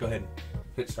 Go ahead.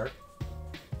 Hit start.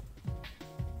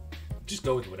 Just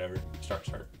go with whatever. Start.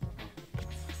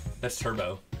 That's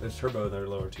turbo. That's turbo. They're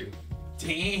lower too.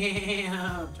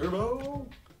 Damn. Turbo.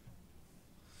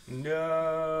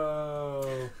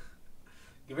 No.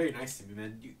 You're very nice to me,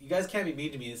 man. You guys can't be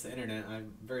mean to me. It's the internet.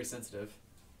 I'm very sensitive.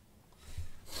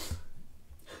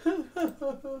 I'm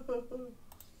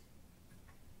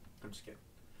just kidding.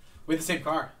 We have the same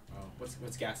car. Oh,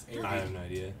 what's gas? A or B? I have no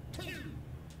idea.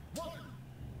 One,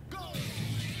 go! Oh,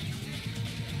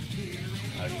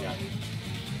 you got me.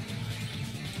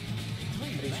 How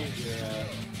do you change your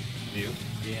View?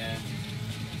 yeah?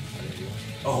 How do I do it?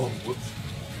 Oh, whoops.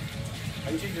 How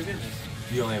do you change your business?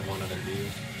 You only have one other view. I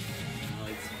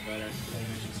like this one better. I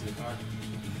mentioned to the car.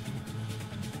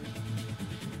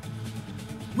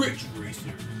 Ridge Racer.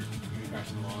 You're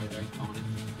crashing the wall right there, calling it.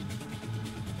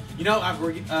 You know,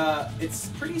 it's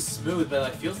pretty smooth, but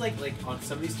it feels like on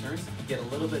some of these turns, you get a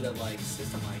little bit of like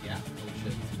system lag. Yeah, holy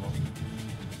shit, it's cool.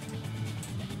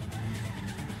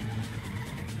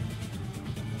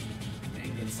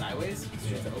 And get sideways,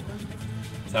 straight to open.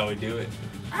 That's how we do it.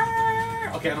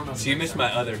 Okay, I don't know. So you missed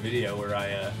my other video where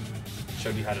I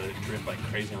showed you how to drift like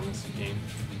crazy on this game.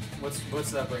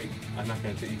 What's that break? I'm not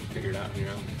gonna tell you. You can figure it out on your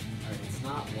own. Alright, it's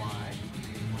not Y.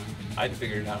 I had to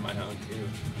figure it out on my own too.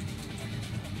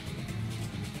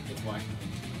 It's Y.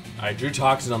 Alright, Drew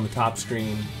Talks is on the top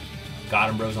screen. Got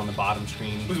him Bros on the bottom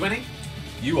screen. Who's winning?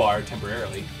 You are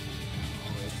temporarily.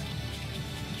 Always.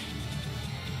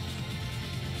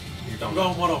 You're I'm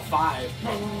going 105.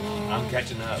 I'm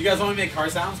catching up. Do you guys want me to make car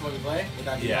sounds when we play? Would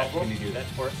that be Yeah, helpful? can you do that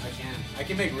for us? I can. I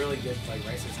can make really good like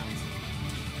racer sounds.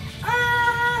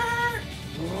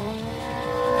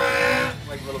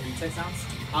 Like little VTech sounds.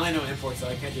 I only know import, so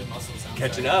I can't do muscle sounds.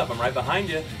 Catching up. I'm right behind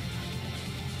you.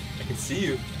 I can see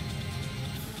you.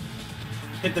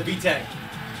 Hit the VTech.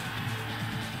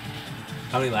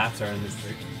 How many laps are in this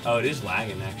thing? Oh, it is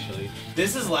lagging actually.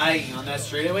 This is lagging on that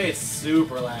straightaway. It's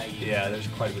super laggy. Yeah, there's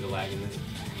quite a bit of lag in this.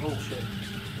 Oh shit.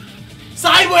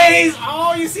 Sideways!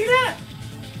 Oh, you see that?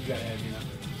 You gotta have me that.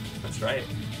 That's right.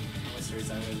 I went straight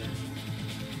sideways there.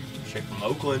 Straight from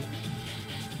Oakland.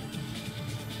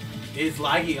 It's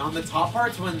laggy. On the top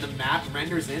parts when the map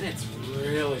renders in, it's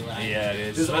really laggy. Yeah, it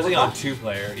is. This Especially overclock? on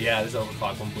 2-player. Yeah, this is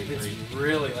Overclock 1.3. It's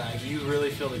really laggy. You really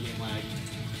feel the game lag.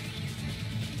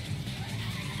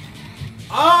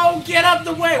 Oh, get up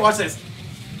the way! Watch this.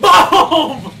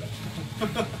 Boom!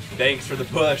 Thanks for the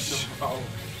push. Oh.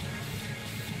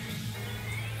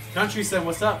 Country said,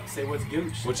 "What's up?" Say, "What's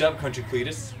gooch?" What's up, Country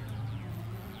Cletus?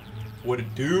 What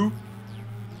it do?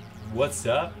 What's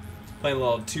up? Playing a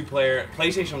little 2-player.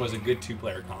 PlayStation was a good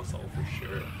 2-player console for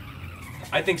sure.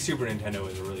 I think Super Nintendo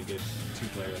was a really good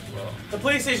 2-player as well. The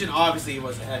PlayStation obviously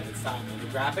was ahead of its time. The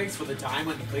graphics for the time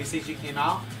when the PlayStation came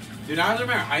out, dude. I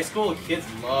remember in high school, kids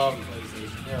loved the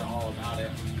PlayStation. They were all about it.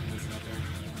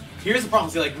 Here's the problem.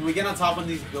 See, like when we get on top of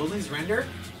these buildings render,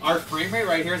 our frame rate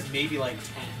right here is maybe like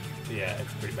 10. Yeah,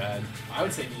 it's pretty bad. I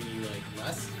would say maybe like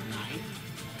less, 9,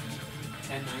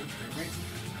 10, 9 frame rate.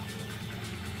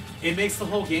 It makes the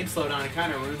whole game slow down. It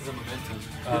kind of ruins the momentum.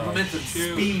 The momentum,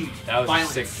 shoot. speed, That was violence.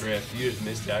 a sick drift. You just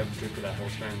missed it. I drifted that whole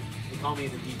turn. They call me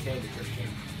the DK, the Drift King.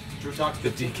 Drew talks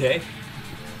The DK?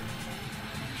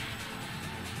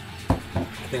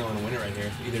 think I'm gonna win it right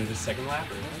here. Either this second lap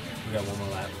or we got one more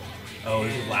lap. Oh,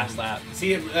 this is the last lap.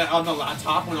 See, on the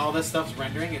top when all this stuff's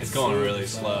rendering, It's going really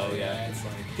slow, yeah. It's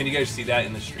like... Can you guys see that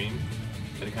in the stream?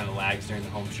 That it kind of lags during the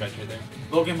home stretch right there.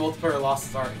 Logan multiplayer lost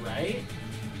start, right?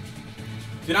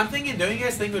 Dude, I'm thinking, don't you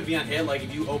guys think it would be on hit? Like,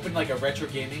 if you open like a retro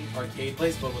gaming arcade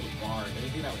place, but with a bar, don't you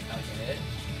think that would like a hit?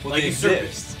 Well, like, they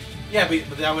exist. Yeah,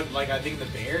 but that would, like, I think in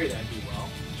the Bay Area that'd do well.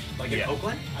 Like in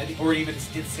Oakland, I think, or even in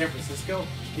San Francisco,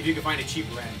 if you could find a cheap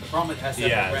rent. The problem with has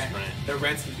rent. The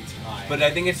rents can be too high. But I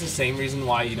think it's the same reason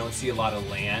why you don't see a lot of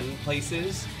LAN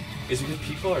places, is because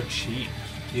people are cheap.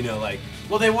 You know, like...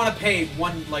 Well, they want to pay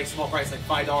one, like, small price, like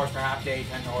 $5 for half day,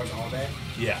 $10 all day.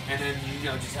 Yeah. And then, you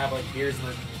know, just have, like, beers and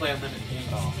then play unlimited games.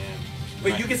 Oh, man.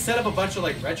 But you could set up a bunch of,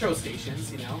 like, retro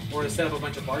stations, you know, or set up a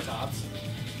bunch of bar tops.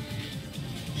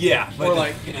 Yeah, but or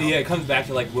like, you know, yeah, it comes back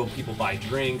to like, will people buy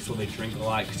drinks? Will they drink a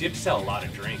lot? Because you have to sell a lot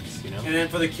of drinks, you know. And then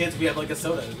for the kids, we have like a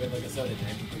soda. We have like a soda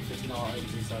drink, like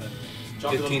 $15 soda.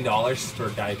 $15 for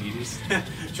diabetes.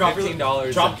 Drop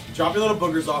 $15. Drop your little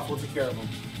boogers off. We'll take care of them.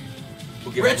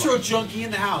 We'll Retro Junkie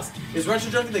in the house. Is Retro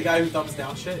Junkie the guy who thumbs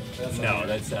down shit? No,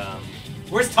 that's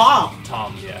Where's Tom?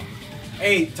 Tom, yeah.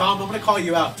 Hey, Tom, I'm gonna call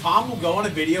you out. Tom will go on a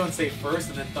video and say first,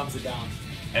 and then thumbs it down.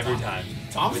 Every time.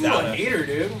 Tom's a little hater,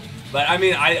 dude. But I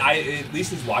mean, I at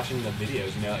least he's watching the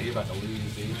videos. You know, you're about to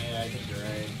lose, dude. Yeah, I think you're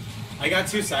right. I got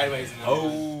two sideways.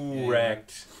 Oh,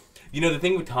 wrecked. You know the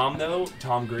thing with Tom though,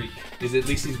 Tom Greek, is at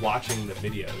least he's watching the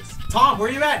videos. Tom,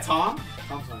 where you at, Tom?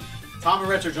 Tom's fine. Tom and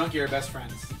Retro Junkie are best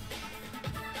friends.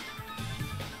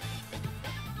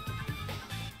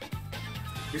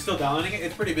 You're still downloading it?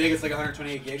 It's pretty big. It's like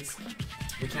 128 gigs.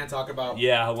 We can't talk about...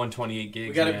 Yeah, 128 gigs.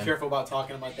 We gotta be careful about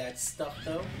talking about that stuff,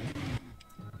 though.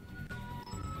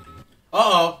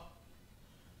 Uh-oh.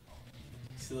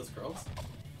 See those girls?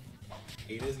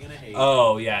 Hate is gonna hate.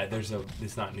 Oh, yeah.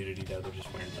 It's not nudity, though. They're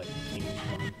just wearing, like,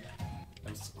 bikinis.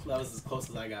 That was as close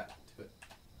as I got to it.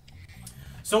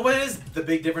 So what is the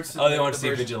big difference? Oh, they want to see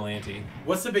Vigilante.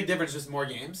 What's the big difference? Just more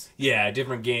games? Yeah,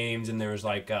 different games, and there was,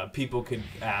 like, people could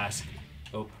ask...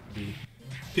 Oh,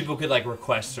 people could, like,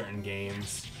 request certain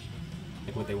games.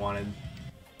 Like, what they wanted.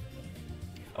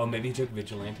 Oh, maybe he took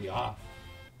Vigilante off.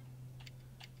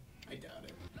 I doubt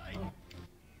it. Oh.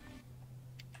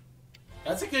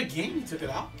 That's a good game. You took it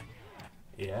out.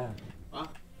 Yeah. Huh?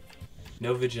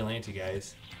 No Vigilante,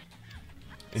 guys.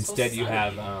 Instead, you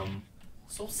have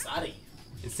So sorry.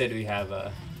 Instead, we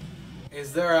have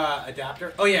Is there a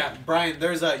adapter? Oh yeah, Brian.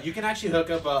 There's a. You can actually hook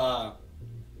up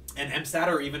an MSATA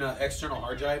or even an external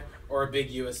hard drive or a big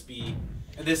USB.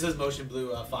 And this is Motion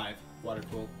Blue 5 water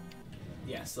cooled.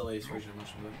 Yeah, it's the latest version of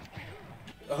Motion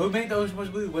Blue. Who made the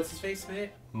Motion Blue? What's his face,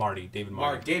 mate? Marty, David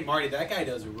Marty. Dave Marty. That guy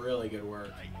does really good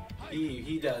work.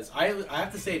 He does. I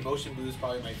have to say Motion Blue is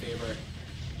probably my favorite.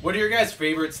 What are your guys'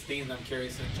 favorites themes? I'm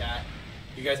curious in chat.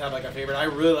 You guys have like a favorite? I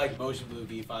really like Motion Blue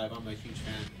V5. I'm a huge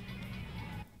fan.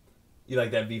 You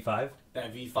like that V5?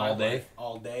 That V5 all day?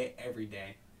 All day, every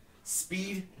day.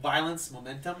 Speed, violence,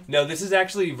 momentum. No, this is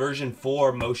actually version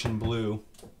 4 Motion Blue.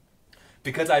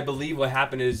 Because I believe what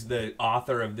happened is the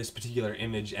author of this particular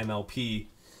image, MLP,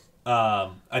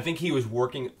 I think he was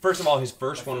working... First of all, his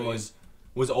first one was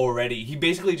already... He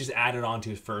basically just added on to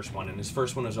his first one, and his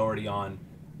first one was already on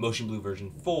Motion Blue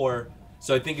version 4.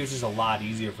 So I think it was just a lot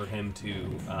easier for him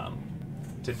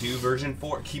to do version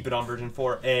 4, keep it on version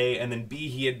 4A, and then B,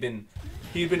 he had been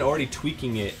already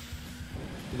tweaking it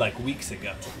like weeks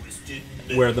ago,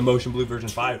 where the Motion Blue version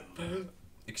 5,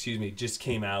 excuse me, just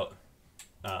came out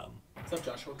What's up,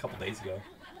 Joshua? a couple days ago,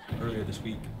 earlier this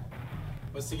week.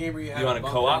 What's the game where you have You want a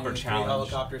bunker co-op and or 3 challenge?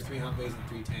 helicopters, 3 Humvees, and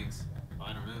 3 tanks? Oh,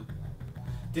 I don't know.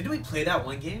 Didn't we play that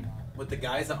one game with the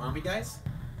guys, the army guys?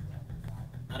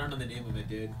 I don't know the name of it,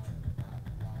 dude.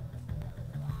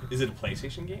 Is it a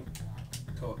PlayStation game?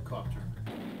 Co-op tournament.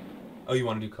 Oh, you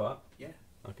want to do co-op? Yeah.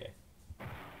 Okay.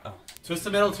 Oh.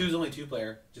 Twisted Metal 2 is only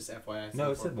 2-player. Just FYI.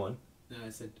 No, it said 1. No,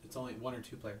 it said it's only 1 or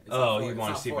 2-player. Oh, you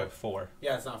want to see by 4.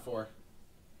 Yeah, it's not 4.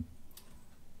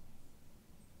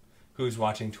 Who's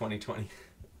watching 2020?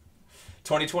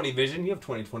 2020 Vision? You have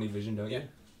 2020 Vision, don't you? Yeah.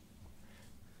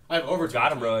 I have over 2020.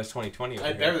 Got him, bro. It's 2020. I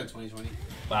have better than 2020.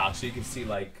 Wow, so you can see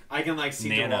like... I can like see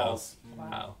the walls.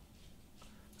 Wow.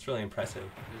 It's really impressive.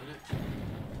 Isn't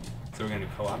it? So we're going to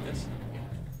co-op this?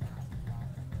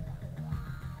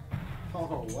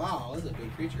 Oh, wow. This is a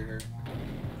big creature here.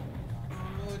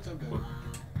 Oh, it's a big one.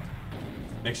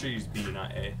 Make sure you use B,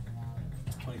 not A.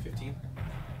 2015.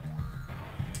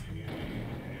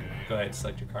 Go ahead,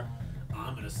 select your car.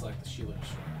 I'm going to select the Sheila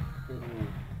Destroyer.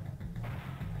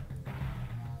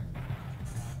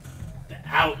 The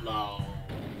Outlaw.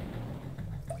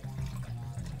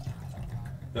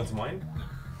 That's mine?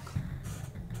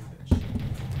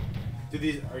 Are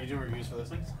you doing reviews for those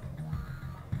things?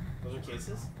 Those are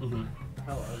cases? Mm-hmm.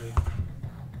 Hell ugly.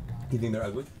 You think they're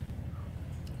ugly?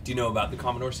 Do you know about the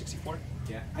Commodore 64?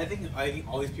 Yeah. I think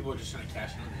all these people are just trying to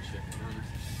cash in on this shit, to be honest.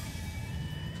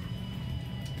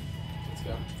 Let's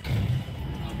go.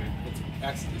 Okay. Let's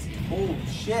exit this game. Holy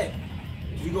shit!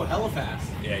 You go hella fast.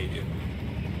 Yeah, you do.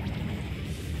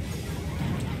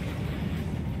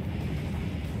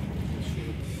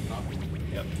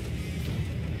 Yep.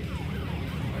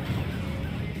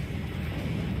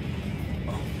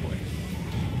 Oh boy.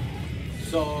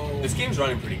 So This game's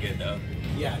running pretty good though.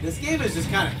 yeah, this game is just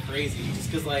kind of crazy,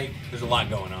 just cause like There's a lot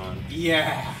going on.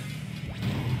 yeah.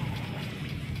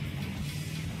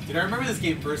 Dude, I remember this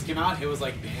game first came out. It was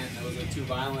like, man, that was like too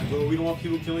violent. Oh, we don't want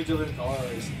people killing each other in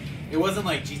cars. It wasn't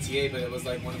like GTA, but it was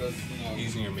like one of those, you know,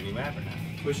 Using your mini map or not?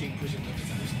 pushing limits.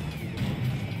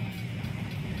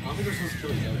 I don't think we're supposed to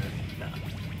kill each other. Nah.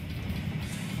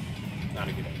 Not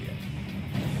a good idea.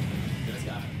 This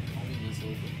guy.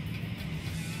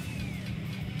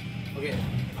 Okay,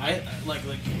 I like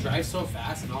you drive so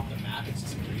fast and off the map, it's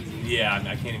just crazy. Yeah,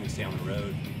 I can't even stay on the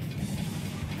road.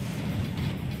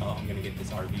 Oh, I'm gonna get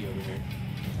this RV over here.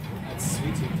 That's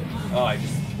sweet tooth. Oh, I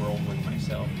just whirlwind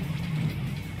myself.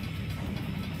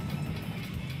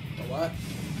 The what?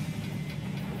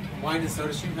 Wine and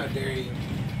soda stream? How dare you?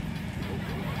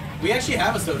 We actually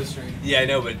have a soda stream. Yeah, I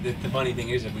know, but the funny thing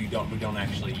is that we don't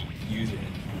actually use it.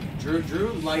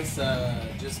 Drew likes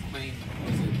just plain,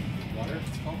 what is it, water?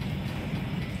 It's called.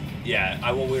 Yeah,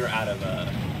 we're out of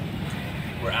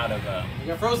We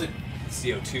got frozen.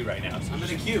 CO2 right now. So I'm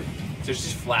in a cube. So it's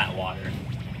just flat water.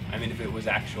 I mean, if it was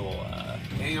actual.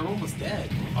 Dang, I'm almost dead.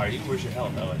 Are you? Where's your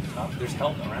health? Oh, at the top. There's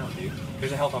health around, dude.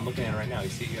 There's a health I'm looking at right now. You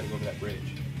see, you gotta go over that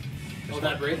bridge. Oh,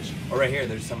 that bridge? Oh, right here.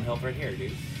 There's some health right here,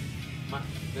 dude.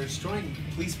 They're destroying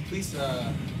police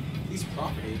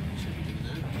property. Should be doing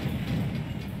that.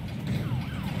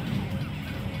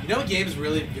 You know what game is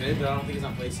really good, but I don't think it's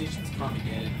on PlayStation? It's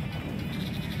Carmageddon.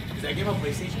 Is that game on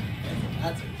PlayStation? Yeah,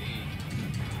 that's a game.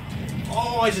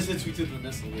 Oh, I just hit Sweet Tooth with a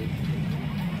missile, dude.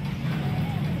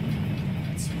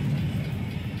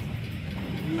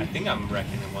 I think I'm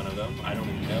wrecking one of them. I don't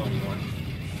even know anymore.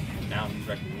 Now he's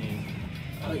wrecking me.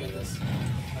 How do I get this?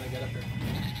 How do I get up here?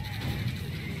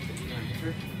 You gonna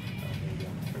enter? Oh, there we go.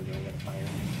 There we go.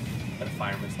 Got a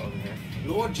fire missile over here.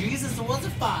 Lord Jesus, there was a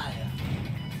fire!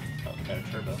 Oh, we got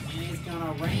a turbo. And it's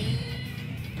gonna rain.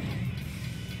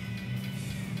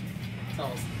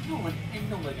 Tell us, ain't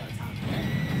nobody got time for that.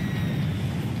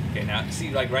 Okay, now see,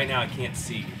 like right now I can't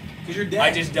see. Cause you're dead.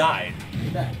 I just died.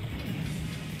 You're dead.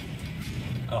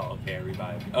 Oh, okay, I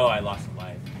revived. Oh, I lost a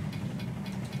life.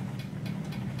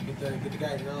 Get the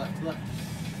guy to the left. To the left.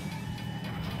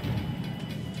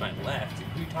 To my left.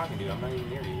 Who are you talking to? I'm not even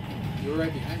near you. You were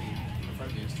right behind me. In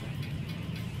front of me yesterday.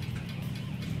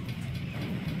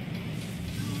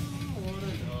 Oh, what a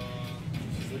dog.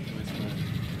 She's licking my spine.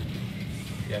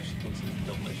 Yeah, she thinks it's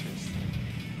delicious.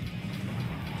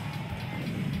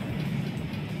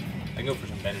 I can go for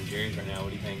some Ben and Jerry's right now. What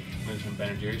do you think? Maybe some Ben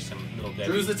and Jerry's, some little Debbie.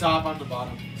 Drew's the top, I'm the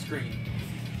bottom. Screen.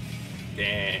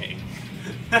 Dang.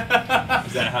 Is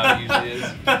that how it usually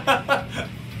is?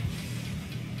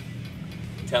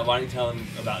 Why don't you tell him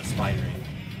about spidering?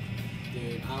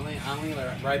 Dude, I only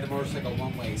ride the motorcycle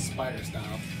one way, spider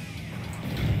style.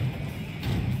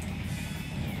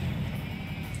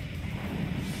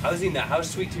 How is he not? How is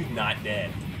Sweet Tooth not dead?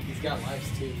 He's got lives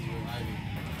too, he's reviving.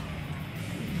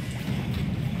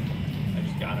 I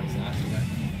just got him. He's actually got.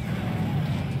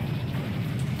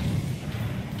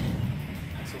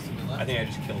 Axel's to my left. I think I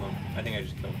just killed him. I think I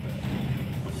just killed the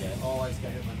one guy. Oh, I just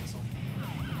got hit by a missile.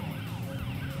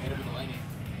 Hit him with the lightning.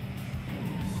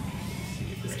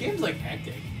 This game's like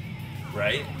hectic.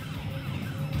 Right?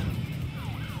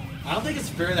 I don't think it's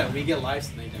fair that we get lives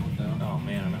and they don't, though. Oh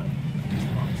man, I'm out. It's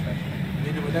the wrong section. I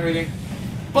did it with everything.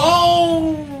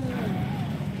 Boom!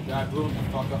 Yeah, I blew him the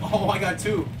fuck up. Oh, I got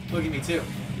two. Look at me, too.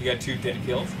 You got 2 dead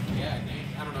kills? Yeah,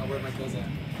 dang. I don't know where my kills at.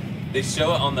 They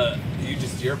show it on the.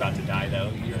 You're about to die though.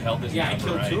 Your health is Yeah, I number,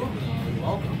 killed right? 2 of them, though. You're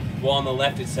welcome. Well, on the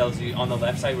left it tells you on the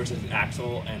left side where it says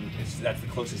Axel, and that's the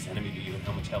closest enemy to you and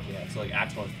how much health he has. So like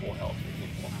Axel has full health. You're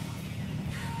getting full.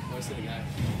 Where's the guy?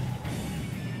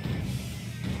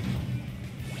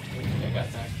 Yeah,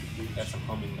 got some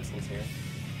homing missiles here.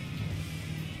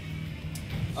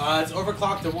 It's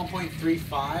overclocked to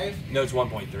 1.35. No, it's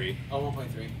 1.3. Oh,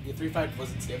 1.3. Yeah, 3.5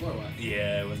 wasn't stable or what?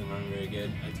 Yeah, it wasn't running very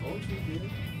good. I told you, dude.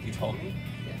 You told me?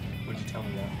 Yeah. What'd you tell me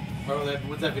about? Oh,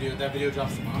 what's that video? That video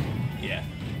drops tomorrow. Yeah.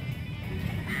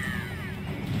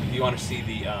 If you want to see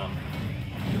the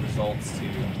results too.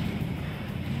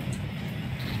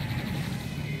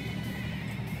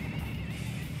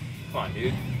 Come on,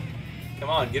 dude. Come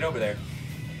on, get over there.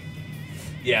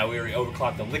 Yeah, we were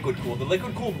overclocked the liquid cooled. The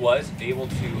liquid cooled was able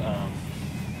to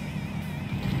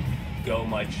go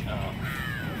much.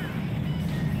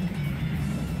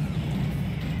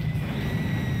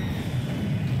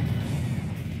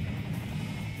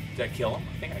 Did I kill him?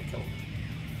 I think I killed him.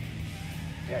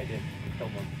 Yeah, I did. I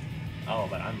killed him. Oh,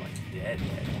 but I'm like dead.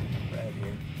 Red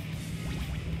here.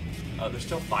 Oh, there's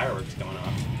still fireworks going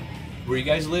off. Where you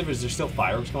guys live, is there still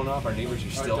fireworks going off? Our neighbors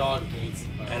are still. Our dog hates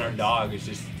fireworks. And our dog is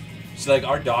just. So, like,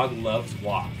 our dog loves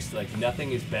walks. Like,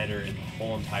 nothing is better in the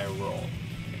whole entire world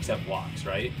except walks,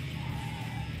 right?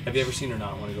 Have you ever seen her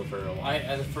not want to go for a walk?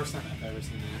 The first time I've ever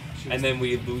seen that. And then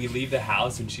we leave the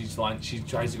house and she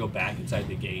tries to go back inside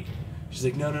the gate. She's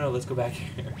like, no, let's go back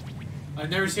here. I've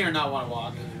never seen her not want to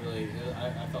walk. It was really,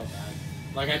 I felt bad.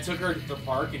 Like, I took her to the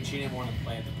park and she didn't want to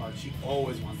play at the park. She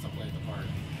always wants to play at the park.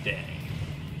 Dang.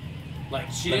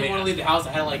 Like, she didn't want to leave the house.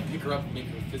 I had to, like, pick her up and make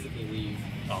her physically leave.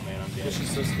 Oh, man, I'm dead. Because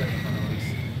she's so scared of fireworks.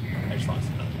 I just lost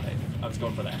another life. I was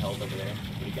going for that health over there,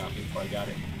 but he got me before I got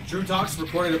it. Drew Talks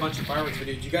recorded a bunch of fireworks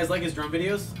videos. Do you guys like his drone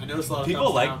videos? I noticed a lot of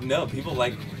people like down. people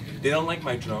like they don't like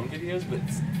my drone videos, but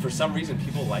for some reason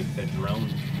people like the drone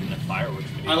and the fireworks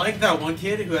videos. I like that one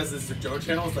kid who has this drone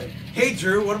channel. It's like, hey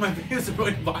Drew, one of my videos are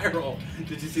going viral.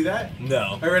 Did you see that?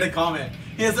 No. I read a comment.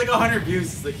 He has like 100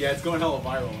 views. It's like, yeah, it's going hella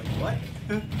viral. I'm like,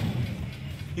 what?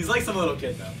 He's like some little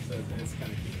kid though, so it's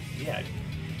kind of cute. Yeah.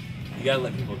 You gotta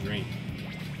let people dream.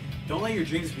 Don't let your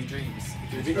dreams be dreams.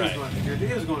 If your That's video's right. going, if your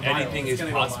video's going viral, Anything it's is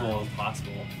gonna go possible viral. is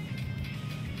possible.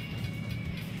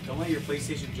 Don't let your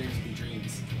PlayStation dreams be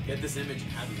dreams. Get this image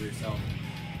and have it for yourself.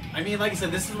 I mean, like I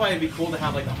said, this is why it'd be cool to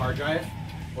have like a hard drive,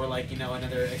 or like, you know,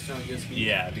 another external USB.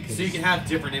 Yeah, because so you can have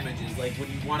different images. Like when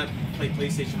you want to play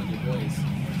PlayStation with your boys,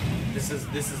 this is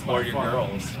by or your far,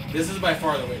 girls. This is by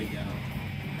far the way to go.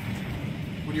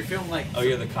 When you're feeling like, Oh,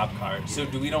 you're the cop car. So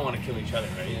we don't want to kill each other,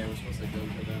 right? yeah, we're supposed to go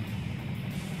for them.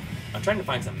 I'm trying to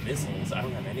find some missiles. I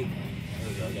don't have anything. There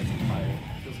we go. I got some fire.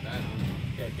 Feels bad. Huh?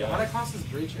 Yeah, it Yeah, how'd I does. cross this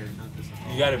bridge here? Not this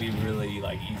one. You gotta be really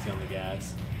like easy on the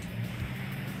gas.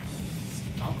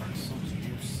 Cop car is so much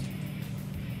juice.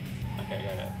 Okay, I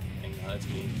gotta. Hang on, that's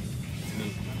me. It's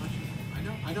me.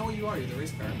 I know what you are. You're the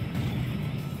race car.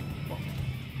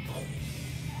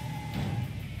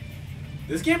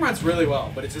 This game runs really well,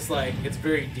 but it's just like, it's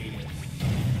very dated.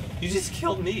 You just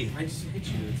killed me. I just hit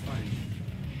you. It's fine.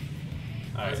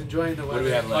 All I was right. enjoying the weather. What do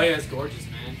we have Oh left? yeah, it's gorgeous,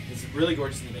 man. It's really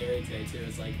gorgeous in the Bay Area today too.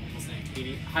 It's like almost like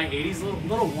 80, high 80s, a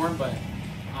little warm, but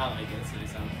I like it. It's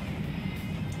nice out.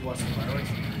 You watch the fireworks?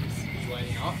 Nice. It's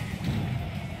lighting off.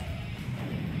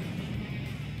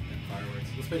 Fireworks.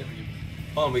 Let's play a different game.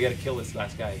 Hold on, we gotta kill this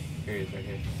last guy. Here he is, right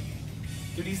here.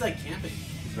 Dude, he's like camping.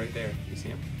 He's right there. You see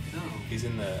him? No. He's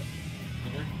in the.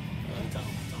 Under? Tell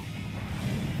him.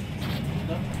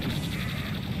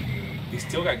 He's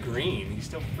still got green. He's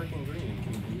still freaking green.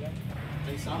 Can you do that?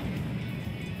 Hey, stop.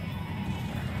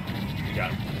 You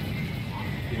got him.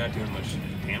 You're not doing much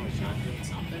damage, huh? Doing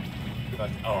something.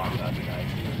 Oh, I'm about to die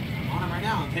too. I'm on him right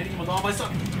now. I'm hitting him with all my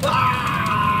stuff.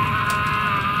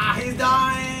 Ah! He's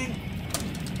dying.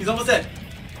 He's almost dead.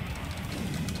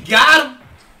 Got him.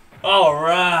 All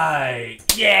right.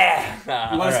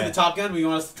 Yeah. You want to see the Top Gun? We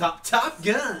want us to Top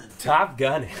Gun. Top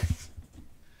Gun.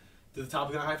 Do the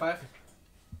Top Gun high five?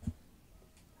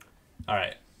 All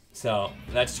right. So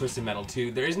that's Twisted Metal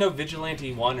 2. There is no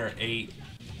Vigilante 1 or 8.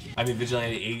 I mean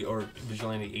Vigilante 8 or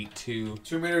Vigilante 8 2.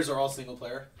 Tomb Raiders are all single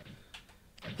player.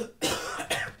 The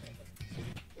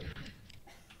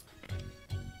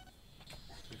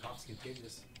cops get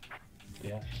contagious.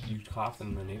 Yeah. You cough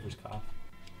and the neighbors cough.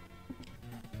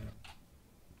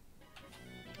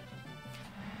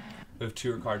 We have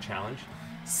 2 card challenge.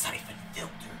 Siphon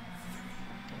Filter 3.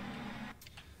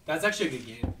 That's actually a good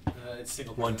game. It's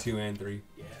single player. 1, 2, and 3.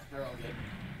 Yeah, they're all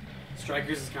good.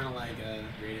 Strikers is kind of like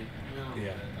rated. No,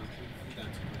 Yeah. Don't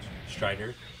too much.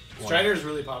 Strider. Strider is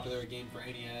really popular game for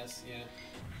NES. Yeah.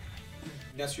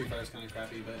 That Street Fighter is kind of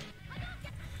crappy, but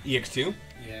EX2.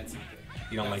 yeah, it's not good.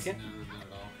 You don't like it? No, not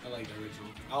at all. I like the original.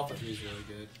 Alpha 3 is really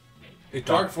good. It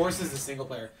Dark Forces is single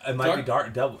player. It might be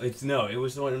Dark Double. It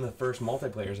was one of the first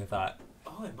multiplayers, I thought.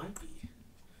 Oh, it might be.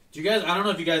 Do you guys? I don't know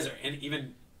if you guys are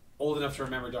even old enough to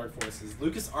remember Dark Forces.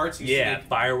 Lucas Arts used to Yeah, make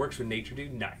fireworks with Nature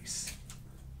Dude. Nice.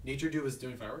 Nature Dude was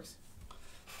doing fireworks.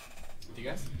 With you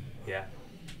guys? Yeah.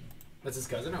 That's his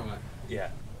cousin or what? Yeah.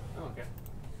 Oh, okay.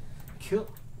 Cool.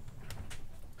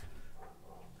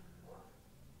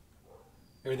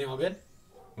 Everything all good?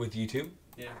 With YouTube?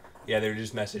 Yeah. Yeah, they were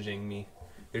just messaging me.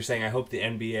 They're saying, I hope the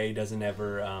NBA doesn't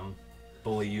ever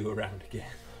bully you around again.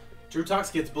 Drew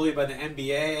Talks gets bullied by the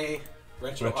NBA.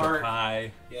 Retro Art.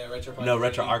 Pie. Yeah, Retro Pie. No,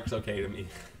 Retro Arc's okay to me.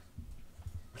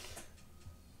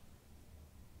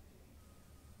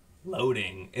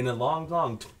 Loading in a long,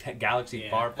 long galaxy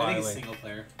far, far I think away. it's single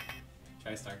player.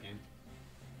 Try start game.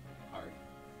 Hard.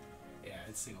 Yeah,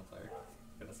 it's single player.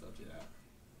 Gotta still do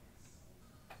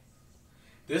that.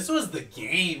 This was the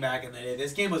game back in the day.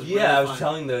 This game was really I was fun.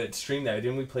 telling the stream that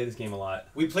didn't we play this game a lot?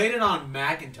 We played it on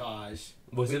Macintosh.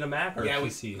 Was it a Mac or a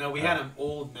PC? We had an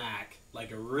old Mac,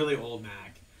 like a really old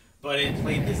Mac, but it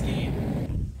played this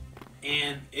game,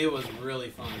 and it was really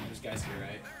fun. This guy's here,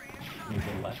 right? Move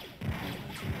to the left.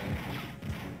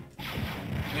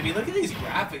 I mean, look at these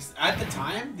graphics. At the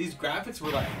time, these graphics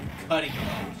were like cutting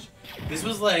edge. This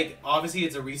was like, obviously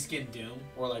it's a reskinned Doom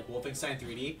or like Wolfenstein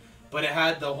 3D, but it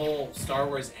had the whole Star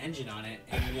Wars engine on it,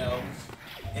 and you know,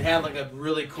 it had like a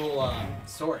really cool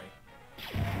story.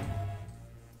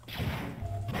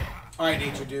 Alright,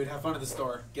 Nature Dude, have fun at the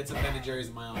store. Get some Ben & Jerry's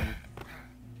in my honor.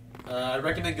 I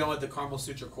recommend going with the Caramel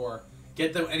Sutra core.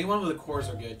 Get the anyone with the cores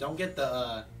are good. Don't get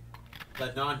the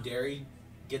non-dairy.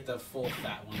 Get the full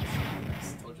fat ones.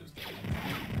 I told you it was good.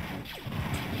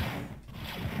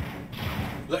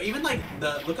 Look, even like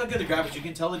look how good the graphics. You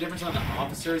can tell the difference on the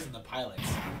officers and the pilots.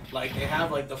 Like they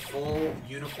have like the full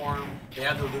uniform. They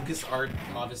have the Lucas art.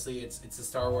 Obviously, it's the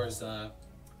Star Wars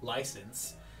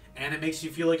license, and it makes you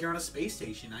feel like you're on a space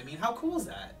station. I mean, how cool is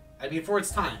that? I mean, for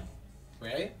its time,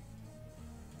 right?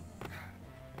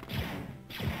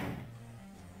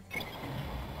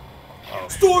 Oh.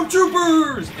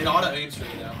 Stormtroopers! It auto aims for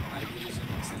you though. Like you're using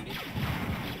Vicinity.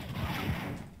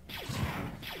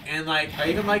 And like I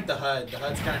even like the HUD. The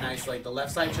HUD's kind of nice. Like the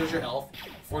left side shows your health,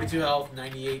 42 health,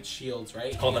 98 shields, right?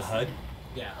 It's called the HUD.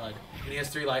 Yeah, HUD. And he has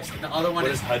 3 lives. And the other one What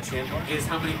does HUD stand for? is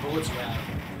how many bullets you have.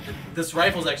 This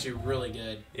rifle's actually really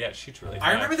good. Yeah, it shoots really fast.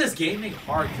 I remember this game being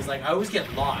hard because like I always get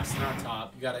lost. And on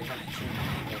top, you gotta kind of shoot.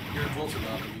 Your bullets are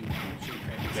low if you shoot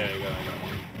crazy. There you go. I got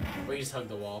one. Or you just hug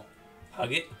the wall.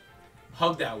 Hug it.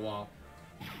 Hug that wall.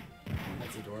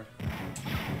 That's the door.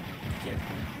 Kid.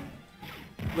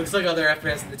 Looks like other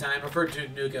FPS at the time. Referred to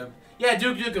Duke Nukem. Yeah,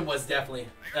 Duke Nukem was definitely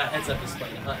heads-up display.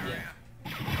 The HUD, yeah.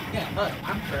 Yeah, HUD.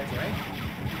 I'm correct, right?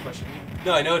 You question me.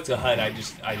 No, I know it's a HUD. I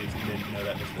just didn't know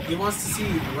that was the. He wants to see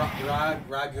Ragu. I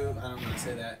don't know how to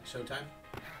say that. Showtime.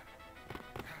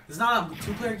 It's not a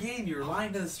 2-player game. You're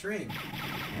lying to the stream.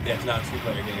 Yeah, it's not a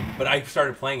 2-player game, but I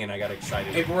started playing it and I got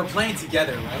excited. Hey, but we're playing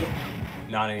together, right?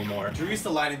 Not anymore. Drew used to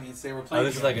lie to me and say we're playing. Oh,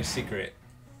 this is together. like a secret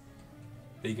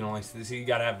that you can only see. So you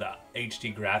gotta have the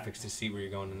HD graphics to see where you're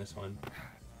going in this one.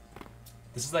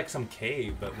 This is like some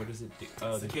cave, but what does it do?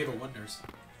 Oh, It's the Cave of Wonders.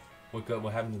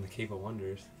 what happens in the Cave of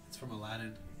Wonders? It's from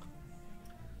Aladdin.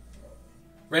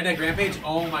 Redneck Rampage?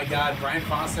 Oh my god, Brian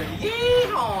Foster.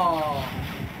 Yeehaw!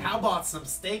 How about some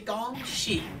steak on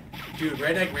sheep? Dude,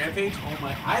 Redneck Rampage? Oh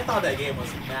my. I thought that game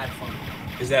was mad fun.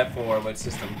 Is that for what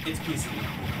system? It's PC.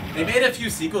 They made a few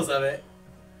sequels of it.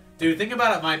 Dude, think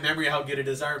about it, my memory, how good it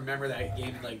is. I remember that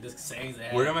game, like, this sayings they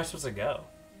had. Where am I supposed to go?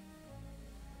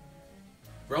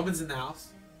 Roman's in the house.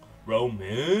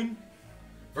 Roman?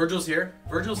 Virgil's here.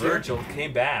 Virgil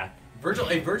came back. Virgil,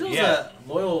 hey, Virgil's Yeah. a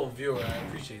loyal viewer. I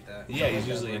appreciate that. Yeah, I he's like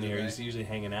that usually in Virgil here. guy. He's usually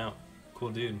hanging out. Cool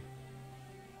dude.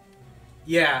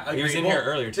 Yeah, He was agreed. in here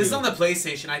earlier, This is too. on the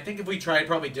PlayStation. I think if we tried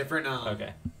probably different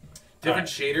Okay. different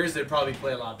shaders, it'd probably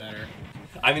play a lot better.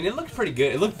 I mean, it looked pretty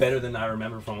good. It looked better than I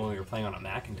remember from when we were playing on a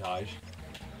Macintosh.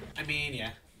 I mean,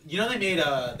 yeah. You know they made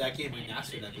that game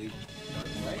remastered, I believe.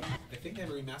 Right? I think they have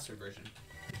a remastered version.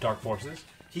 Dark Forces?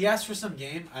 He asked for some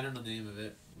game. I don't know the name of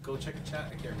it. Go check the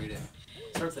chat. I can't read it.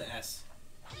 It starts with S.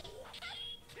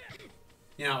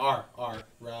 Yeah, R. How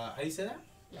do you say that?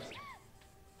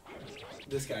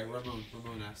 This guy, Ramon.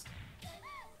 Ramon asked.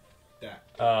 That.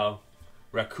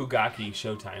 Rakugaki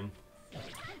Showtime.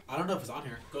 I don't know if it's on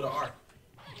here. Go to R.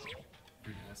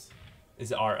 S.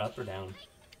 Is it R up or down?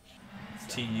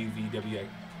 TUVWX.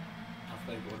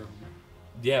 Alphabetic order.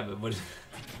 Yeah, but what is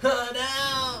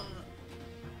Down!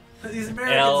 These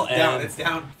Americans, it's down. It's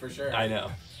down for sure. I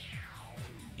know.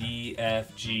 E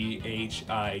F G H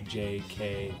I J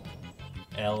K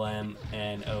L M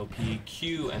N O P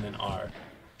Q and then R.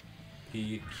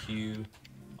 P Q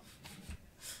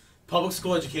Public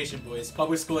school education, boys.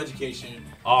 Public school education.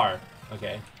 R.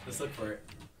 Okay. Let's look for it.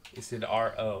 It said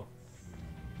R O.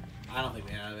 I don't think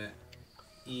we have it.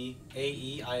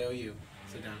 A-E-I-O-U.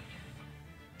 Sit down.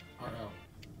 R-O.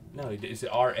 No, is it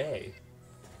R A?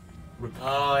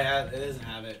 Oh, yeah, it doesn't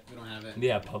have it. We don't have it.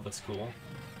 Yeah, public school.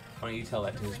 Why don't you tell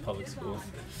that to his public school?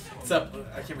 What's up?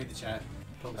 I can't read the chat.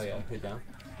 Public Oh yeah, school. hit down.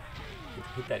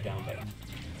 Hit that down button.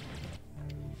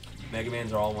 Mega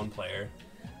Mans are all one player.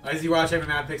 I usually watch every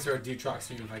Mad Pixar or do truck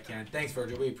stream if I can. Thanks,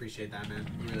 Virgil. We appreciate that, man.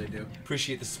 We really do.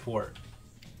 Appreciate the support.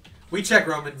 We check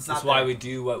Roman. It's not That's why there. we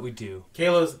do what we do.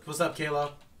 Kalo's. What's up,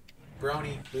 Kalo?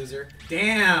 Brony, loser.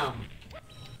 Damn!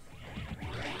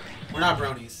 We're not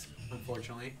bronies,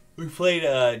 unfortunately. We played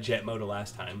Jet Moda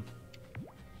last time.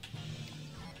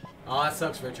 Oh, that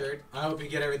sucks, Richard. I hope you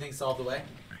get everything solved away.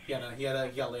 He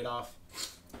got laid off.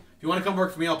 If you want to come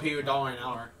work for me, I'll pay you $1 an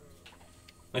hour.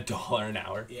 $1 an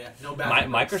hour? Yeah, no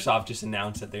bathroom breaks. Microsoft just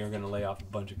announced that they were going to lay off a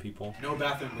bunch of people. No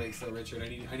bathroom breaks, though, Richard.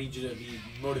 I need you to be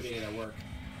motivated at work.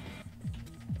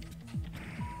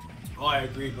 Oh, I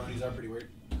agree. Bronies are pretty weird.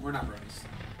 We're not bronies.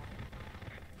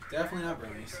 Definitely not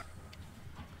bronies.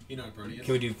 You know what brony is.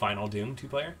 Can we do Final Doom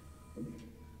 2-player?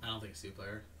 I don't think it's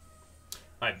 2-player.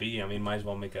 Might be. I mean, might as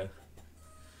well make a...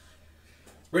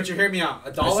 Richard, hear me out.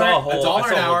 $1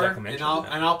 an hour,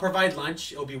 and I'll provide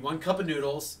lunch. It'll be 1 cup of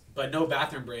noodles, but no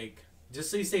bathroom break.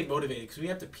 Just so you stay motivated, because when you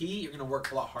have to pee, you're gonna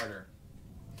work a lot harder.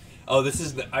 Oh, this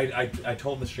is the... I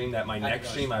told the stream that my next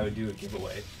stream I would do a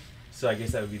giveaway. So I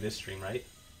guess that would be this stream, right?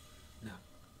 No.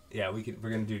 Yeah, we're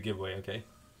gonna do a giveaway. Okay.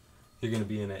 You're gonna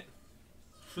be in it.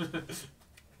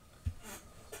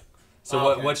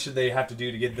 So what should they have to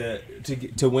do to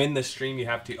get to win the stream? You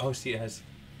have to. Oh, see, it has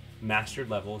mastered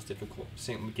levels, difficult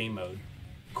game mode,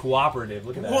 cooperative.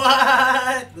 Look at that.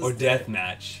 What? Or death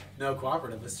match. No,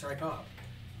 cooperative. Let's try co-op.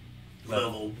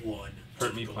 Level 1.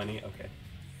 Hurt me plenty. Okay.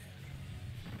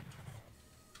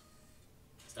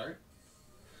 Start.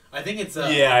 I think it's. Yeah,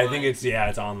 online. I think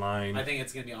it's online. I think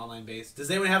it's gonna be online based.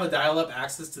 Does anyone have a dial-up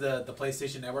access to the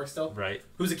PlayStation Network still? Right.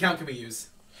 Whose account can we use?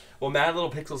 Well, Mad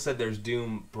Little Pixel said there's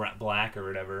Doom Black or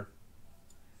whatever,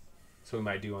 so we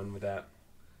might do one with that.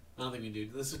 I don't think we do.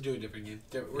 Let's do a different game.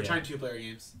 We're trying 2-player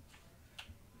games.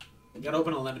 We gotta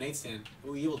open a lemonade stand.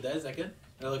 Ooh, Evil Dead, is that good?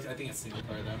 I think it's single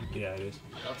player though. Yeah, it is.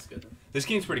 That looks good. This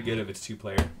game's pretty good if it's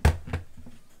 2-player.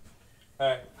 All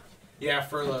right. Yeah,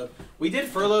 furloughed. We did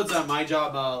furloughs on my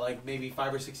job like maybe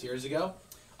 5 or 6 years ago.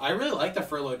 I really liked the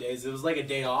furlough days. It was like a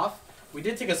day off. We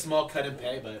did take a small cut in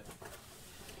pay, but...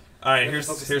 All right,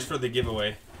 here's for the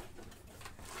giveaway.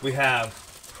 We have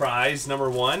prize number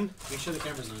 1. Make sure the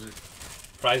camera's on it.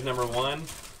 Prize number 1.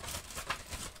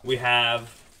 We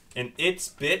have an It's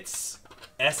Bits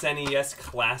SNES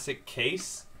Classic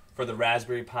case for the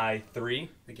Raspberry Pi 3.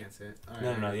 I can't see it.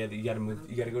 No. You gotta move.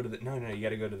 You gotta go to the. No. You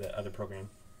gotta go to the other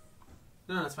program.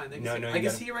 No, that's fine. I can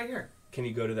see it right here. Can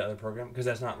you go to the other program? Because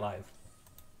that's not live.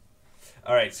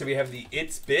 All right, so we have the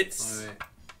It's Bits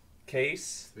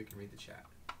case. So we can read the chat.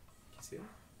 Can you see it?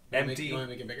 Empty. You want to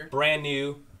make it bigger? Brand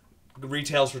new.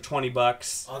 Retails for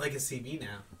 $20. Oh, they can see me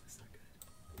now. That's not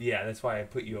good. Yeah, that's why I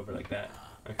put you over like that.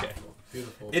 Okay.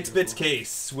 Beautiful. It's Bits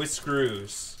case with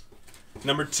screws.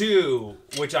 Number 2,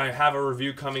 which I have a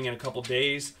review coming in a couple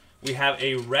days. We have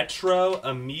a retro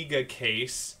Amiga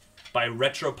case by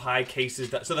RetroPie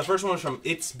Cases. So the first one was from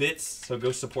It's Bits, so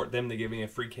go support them. They give me a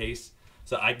free case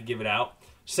so I could give it out.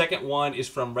 Second one is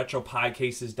from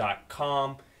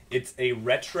RetroPieCases.com. It's a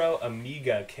retro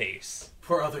Amiga case.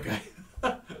 Poor other guy.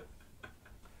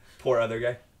 Poor other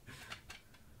guy.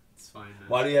 It's fine, man.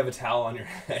 Why do you have a towel on your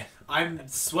head? I'm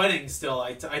sweating still.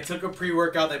 I took a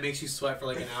pre-workout that makes you sweat for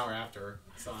like an hour after,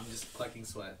 so I'm just collecting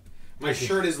sweat. My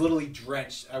shirt is literally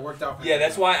drenched. I worked out. Yeah,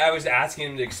 that's why I was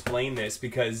asking him to explain this,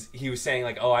 because he was saying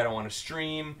like, "Oh, I don't want to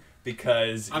stream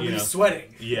because I'm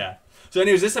sweating." Yeah. So,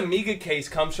 anyways, this Amiga case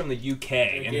comes from the UK,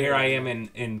 and here I am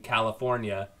in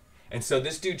California, and so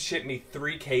this dude shipped me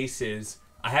 3 cases.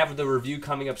 I have the review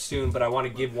coming up soon, but I want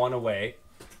to give one away.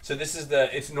 So this is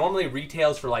it's normally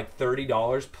retails for like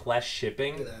 $30 plus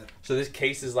shipping. Look at that. So this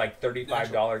case is like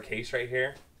 $35 case right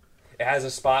here. It has a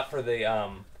spot for the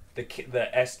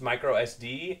micro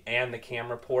SD and the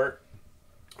camera port,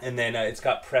 and then it's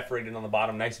got perforated on the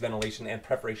bottom, nice ventilation, and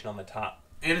perforation on the top.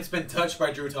 And it's been touched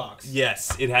by Drew Talks.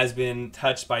 Yes, it has been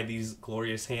touched by these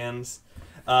glorious hands.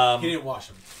 He didn't wash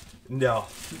them. No.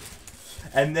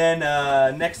 And then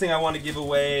next thing I want to give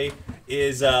away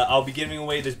is I'll be giving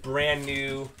away this brand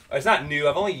new. It's not new.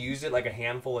 I've only used it like a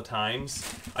handful of times.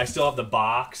 I still have the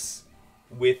box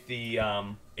with the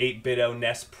 8-bit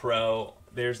NES Pro.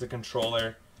 There's the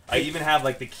controller. I even have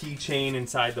like the keychain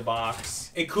inside the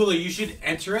box. Hey, Cooler, you should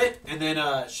enter it and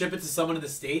then ship it to someone in the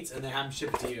States and then have them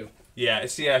ship it to you. Yeah,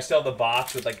 see, I still have the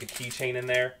box with like the keychain in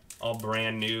there, all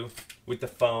brand new, with the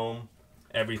foam,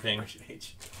 everything.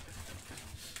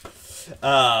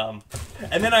 And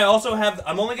then I also have,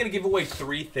 I'm only going to give away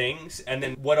 3 things, and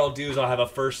then what I'll do is I'll have a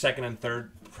first, second, and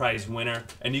third prize winner,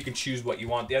 and you can choose what you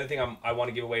want. The other thing I want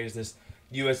to give away is this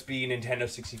USB Nintendo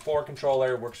 64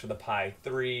 controller. Works for the Pi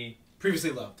 3.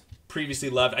 Previously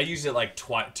loved. I used it like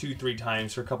 2-3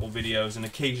 times for a couple videos, and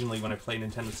occasionally when I play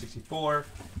Nintendo 64.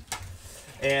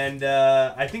 And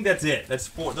I think that's it. That's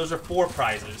 4. Those are 4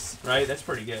 prizes, right? That's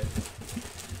pretty good.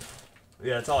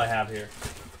 Yeah, that's all I have here.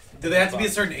 Do they have to be a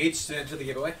certain age to enter the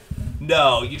giveaway?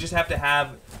 No, you just have to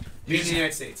have. Be in the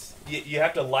United States. You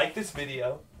have to like this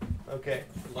video. Okay.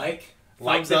 Like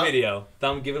the video.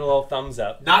 Give it a little thumbs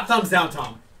up. Not thumbs down,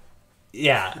 Tom.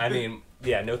 Yeah, I mean,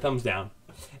 yeah, no thumbs down.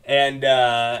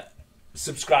 And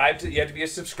subscribe to. You have to be a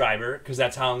subscriber because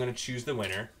that's how I'm gonna choose the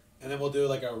winner. And then we'll do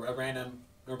like a random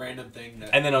thing.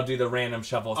 And then I'll do the random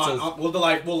shuffle. So we'll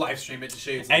live stream it to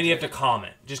show you. And you have to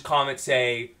comment. Just comment.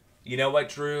 Say, you know what,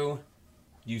 Drew,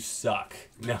 you suck.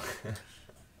 No.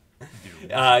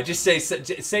 Just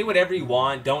say whatever you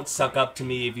want. Don't suck up to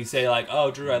me. If you say like, "Oh,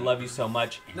 Drew, I love you so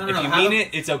much," if you mean it,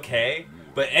 it's okay.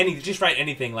 But just write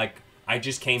anything like, "I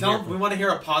just came here." We want to hear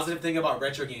a positive thing about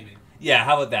retro gaming. Yeah,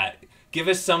 how about that? Give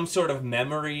us some sort of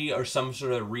memory or some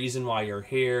sort of reason why you're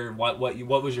here. What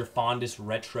was your fondest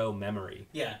retro memory?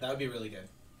 Yeah, that would be really good.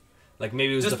 Like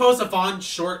maybe it was just post a fond,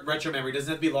 short retro memory. Doesn't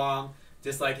have to be long.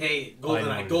 Just like, hey,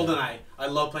 GoldenEye. I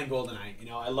love playing GoldenEye. You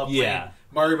know, I love playing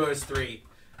Mario Bros. 3.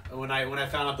 When I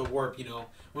found out the warp, you know,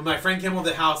 when my friend came over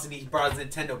to the house and he brought his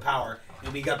Nintendo Power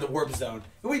and we got the warp zone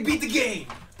and we beat the game.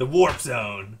 The warp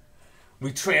zone.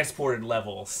 We transported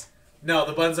levels. No,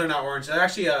 the buttons are not orange. They're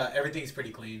actually everything's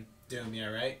pretty clean. Doom, yeah,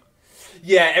 right?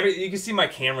 Yeah, you can see my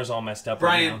camera's all messed up.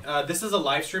 Brian, right now. This is a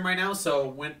live stream right now, so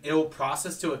when it'll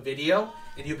process to a video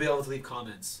and you'll be able to leave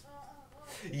comments.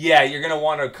 Yeah, you're gonna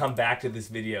want to come back to this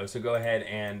video, so go ahead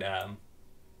and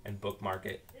bookmark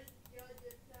it.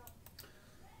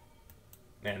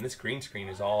 Man, this green screen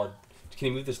is all... Can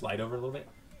you move this light over a little bit?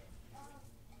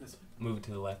 Move it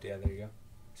to the left. Yeah, there you go.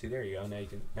 See, there you go.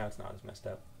 Now it's not as messed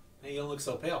up. Hey, you don't look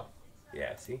so pale.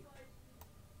 Yeah, see?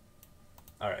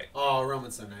 All right. Oh,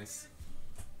 Roman's so nice.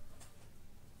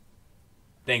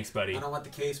 Thanks, buddy. I don't want the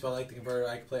case, but I like the converter.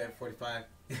 I can play at 45.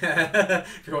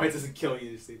 If your wife doesn't kill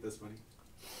you, just think this funny.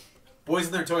 Boys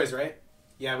and their toys, right?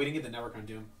 Yeah, we didn't get the network on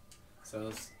Doom. So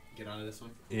let's get on to this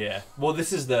one. Yeah. Well,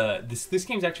 this is this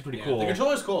game's actually pretty cool. The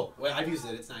controller's cool. Well, I've used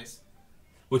it. It's nice.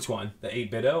 Which one? The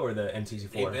 8-bit-O or the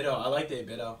N64? 8-bit-O. I like the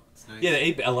 8-bit-O. It's nice.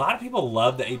 Yeah, a lot of people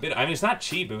love the 8-bit. I mean, it's not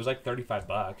cheap. It was like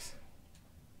 $35.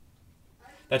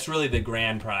 That's really the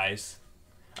grand prize.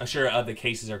 I'm sure the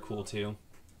cases are cool too.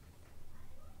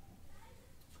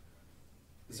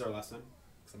 This is our last time,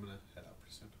 because I'm going to head out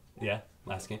pretty soon. Yeah,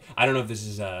 last game. I don't know if this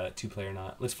is 2-player or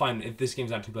not. Let's find, if this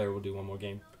game's not 2-player, we'll do one more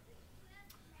game.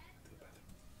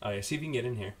 Oh yeah, see if you can get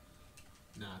in here.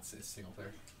 No, it's single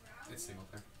player. It's single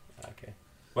player. Okay.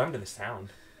 What happened to the sound?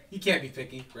 You can't be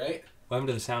picky, right? What happened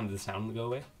to the sound? Did the sound go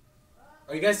away?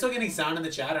 Are you guys still getting sound in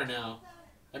the chat or no?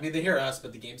 I mean, they hear us,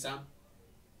 but the game sound?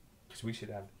 Because we should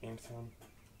have game sound.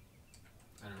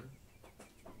 I don't know.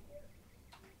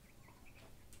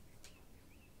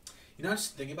 You know, I'm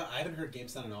just thinking about. I haven't heard game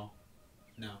sound at all.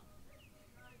 No.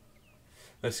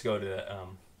 Let's go to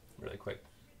really quick.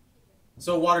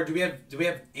 So, Water, do we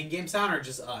have in-game sound or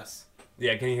just us?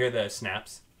 Yeah, can you hear the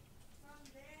snaps?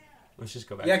 Let's just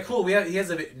go back. Yeah, cool. He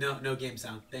has no game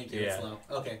sound. Thank you. Yeah. It's low.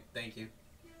 Okay, thank you.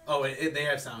 Oh, they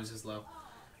have sound. It's just low.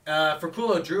 For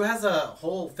Kulo, Drew has a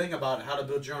whole thing about how to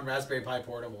build your own Raspberry Pi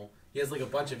portable. He has like a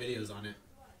bunch of videos on it.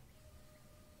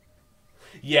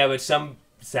 Yeah, but some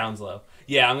sounds low.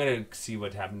 Yeah, I'm gonna see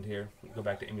what happened here. Go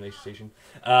back to emulation station.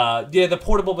 Yeah, the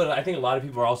portable, but I think a lot of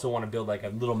people also want to build like a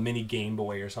little mini Game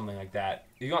Boy or something like that.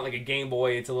 If you want like a Game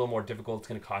Boy, it's a little more difficult. It's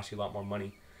gonna cost you a lot more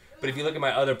money. But if you look at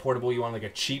my other portable, you want like a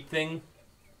cheap thing,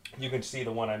 you can see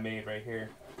the one I made right here.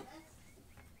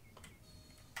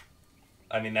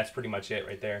 I mean, that's pretty much it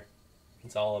right there.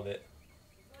 That's all of it.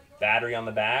 Battery on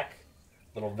the back,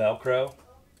 little Velcro.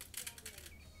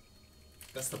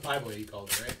 That's the Pi Boy you called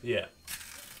it, right? Yeah.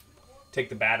 Take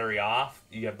the battery off.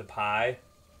 You have the Pi.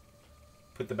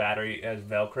 Put the battery as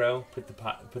Velcro. Put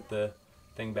the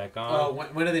thing back on. Oh,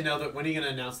 when do they know that? When are you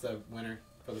gonna announce the winner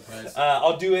for the prize?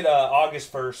 I'll do it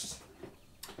August 1st.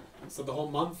 So the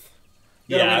whole month.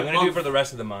 Yeah, I'm gonna do it for the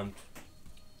rest of the month.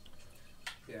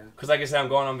 Yeah. Because like I said, I'm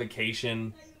going on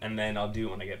vacation, and then I'll do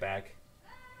it when I get back.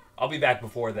 I'll be back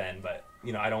before then, but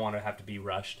you know I don't want to have to be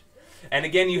rushed. And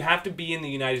again, you have to be in the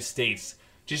United States.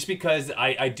 Just because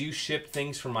I do ship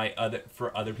things for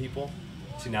other people.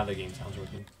 See, now the game sounds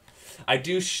working. I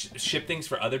do ship things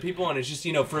for other people, and it's just,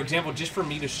 you know, for example, just for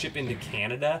me to ship into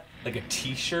Canada, like a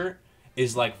T-shirt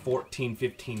is like $14,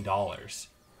 $15.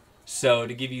 So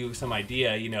to give you some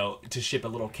idea, you know, to ship a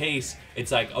little case,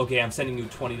 it's like, okay, I'm sending you a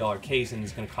 $20 case, and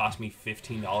it's going to cost me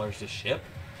 $15 to ship.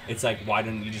 It's like, why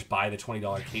don't you just buy the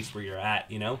 $20 case where you're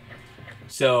at, you know?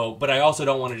 So, but I also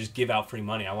don't want to just give out free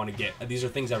money. I want to get, these are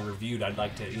things I've reviewed. I'd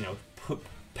like to, you know,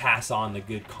 pass on the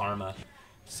good karma.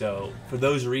 So for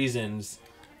those reasons,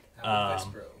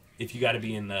 if you got to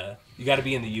be in the,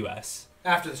 U.S.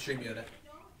 After the stream, Yoda.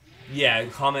 Yeah,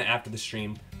 comment after the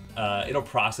stream. It'll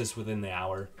process within the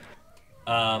hour.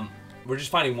 We're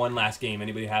just finding one last game.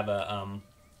 Anybody have a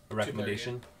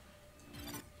recommendation?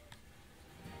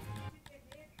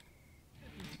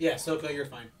 Yeah, Soko, you're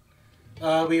fine.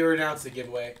 We announced the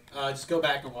giveaway. Just go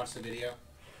back and watch the video.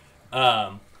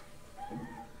 The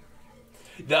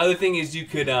other thing is you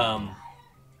could,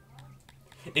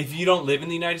 if you don't live in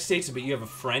the United States, but you have a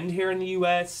friend here in the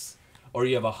U.S., or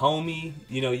you have a homie,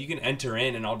 you know, you can enter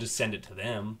in and I'll just send it to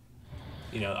them.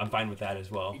 You know, I'm fine with that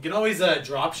as well. You can always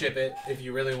drop ship it if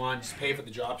you really want. Just pay for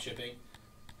the drop shipping.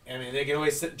 I mean, they can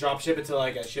always drop ship it to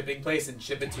like a shipping place and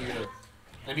ship it to you.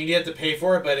 I mean, you have to pay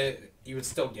for it, but you would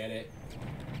still get it.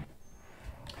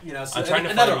 You know, so I'm trying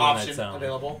to another find one option that's,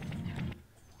 available.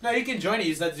 No, you can join it.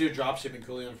 You just have to do drop shipping,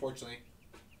 Cooley, unfortunately.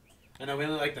 I know we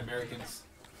only like the Americans.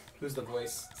 Who's the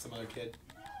voice? Some other kid.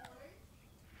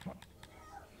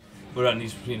 What about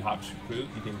Needs Between Hawks Crew?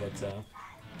 You think that's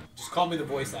Just call me the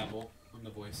voice, Apple. I'm the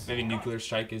voice. maybe Nuclear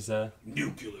Strike is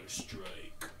Nuclear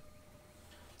Strike.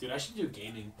 Dude, I should do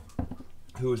gaming.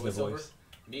 who is the Voiceover? voice?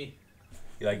 Me.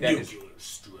 You like that? Nuclear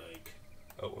Strike.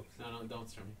 Oh, whoops. No, don't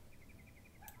stir me.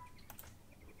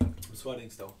 I'm sweating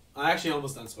still. I'm actually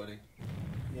almost done sweating.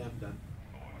 Yeah, I'm done.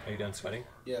 Are you done sweating?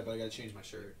 Yeah, but I gotta change my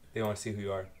shirt. They want to see who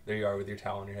you are. There you are with your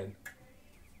towel on your head.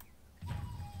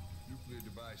 Nuclear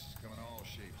devices come in all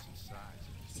shapes and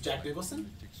sizes. Is it Jack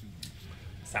Nicholson?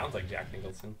 Sounds like Jack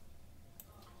Nicholson.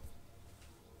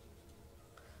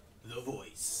 The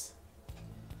voice.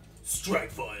 Strike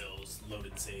files. Load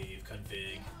and save.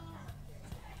 Config.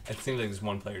 It seems like there's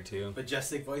one player too.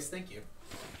 Majestic voice, thank you.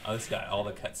 Oh, this got all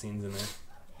the cutscenes in there.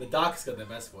 The Doc's got the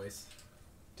best voice.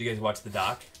 Do you guys watch the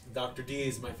doc? Dr. D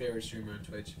is my favorite streamer on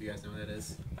Twitch, if you guys know who that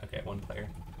is. Okay, one player.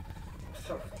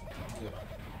 Good.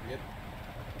 Good.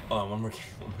 Hold on, one more game.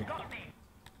 One more game.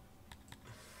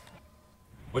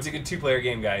 What's a good two-player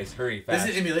game, guys? Hurry, fast.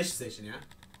 This is Emulation Station, yeah?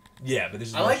 Yeah, but this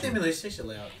is. I like the motion. Emulation Station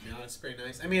layout. You know, it's pretty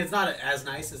nice. I mean, it's not as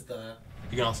nice as the...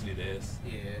 You can also do this.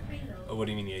 Yeah. Oh, what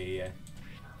do you mean? Yeah.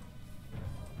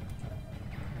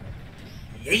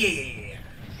 Yeah.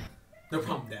 No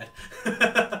problem, Dad.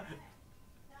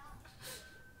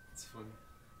 It's funny.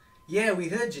 Yeah, we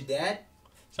heard you, Dad.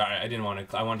 Sorry, I didn't want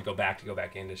to. I wanted to go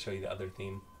back in to show you the other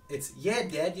theme. It's, yeah,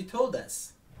 Dad, you told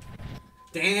us.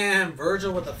 Damn,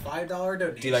 Virgil with a $5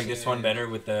 donation. Do you like this one better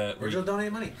with the? Virgil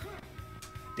donate money.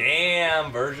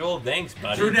 Damn, Virgil, thanks,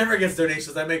 buddy. Drew never gets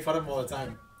donations. I make fun of him all the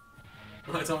time.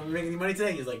 When I tell him, "You make any money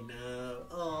today?" He's like, "No."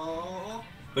 Aww.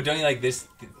 But don't you like this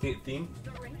theme?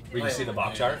 Where you see the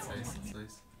box art? That's nice. That's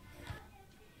nice.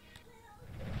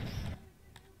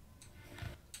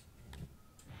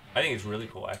 I think it's really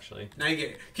cool, actually. Now you get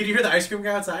it. Can you hear the ice cream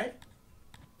guy outside?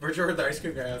 Virgil heard the ice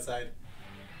cream guy outside.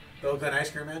 The Oakland ice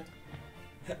cream man.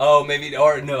 Oh, maybe,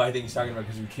 or no, I think he's talking about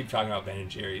because we keep talking about Ben and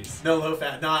Jerry's. No low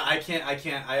fat. No, I can't.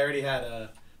 I already had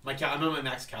I'm on my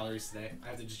max calories today. I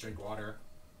have to just drink water.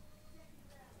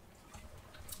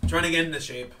 I'm trying to get into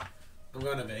shape. I'm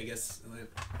going to Vegas.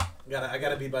 I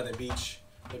gotta be by the beach,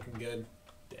 looking good.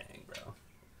 Dang, bro.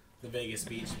 The Vegas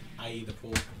beach, i.e. the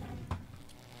pool.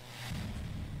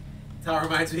 That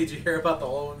reminds me. Did you hear about the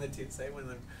whole one that dude say when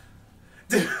the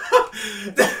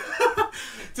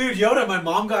dude, Yoda, my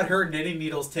mom got her knitting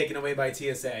needles taken away by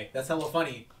TSA. That's hella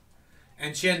funny.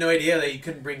 And she had no idea that you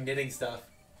couldn't bring knitting stuff.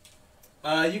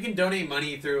 You can donate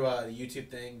money through the YouTube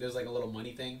thing. There's like a little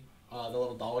money thing. The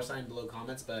little $ below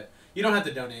comments. But you don't have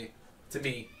to donate to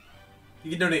me.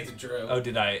 You can donate to Drew. Oh,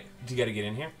 do you got to get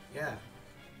in here? Yeah.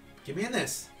 Get me in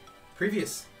this.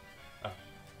 Previous. Oh.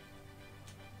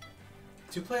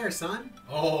 2-player, son?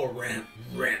 Oh,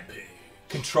 rampage.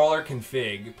 Controller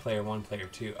config, player 1, player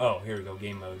 2. Oh, here we go,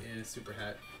 game mode. Yeah, super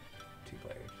hat. 2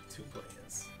 players. 2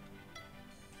 players.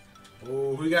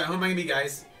 Oh, who am I gonna be,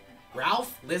 guys?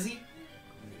 Ralph? Lizzie?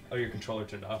 Oh, your controller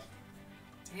turned off.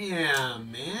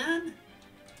 Damn, man.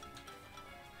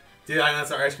 Dude, I know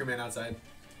that's our ice cream man outside.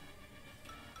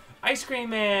 Ice Cream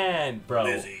Man! Bro,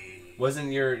 Lizzie.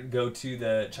 wasn't your go-to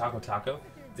the Choco Taco?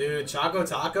 Dude, Choco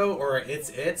Taco or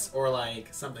It's or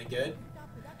like something good.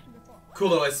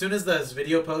 Coolo, as soon as this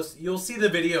video posts, you'll see the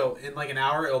video in like an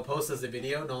hour. It'll post as a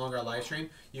video, no longer a live stream.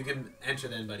 You can enter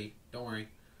then, buddy. Don't worry.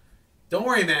 Don't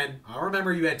worry, man. I'll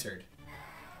remember you entered.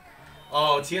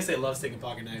 Oh, TSA loves taking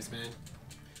pocket knives, man.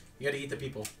 You gotta eat the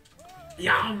people.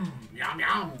 Yum! Yum,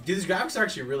 yum. Dude, these graphics are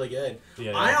actually really good.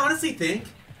 Yeah, I honestly think...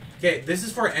 Okay, this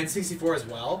is for N64 as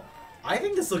well. I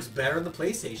think this looks better on the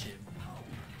PlayStation.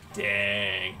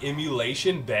 Dang.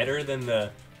 Emulation better than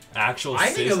the actual I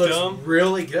system? think it looks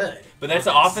really good. But that's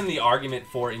often the argument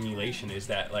for emulation is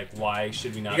that, like, why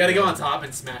should we not... You gotta go on top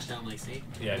and smash down, like, see?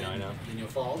 Yeah, no, I know. Then you'll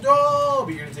fall. Oh,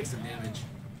 but you're gonna take some damage.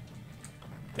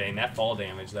 Dang, that fall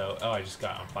damage though. Oh, I just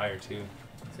got on fire too.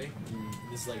 See?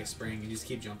 This is like a spring. You just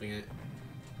keep jumping it.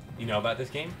 You know about this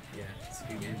game? Yeah, it's a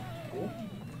good game. Ooh.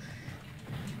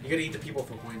 You gotta eat the people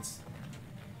for points.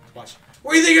 Watch.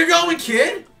 Where do you think you're going,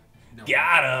 kid? No.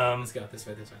 Got him! Let's go. This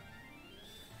way, this way.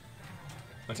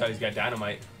 That's how he's got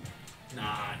dynamite. Nah,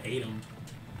 I ate him.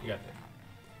 You got that.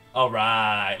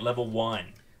 Alright, level 1.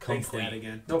 Thanks, Complete. Dad,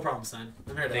 again. No problem, son.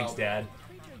 I'm here to Thanks, help. Dad.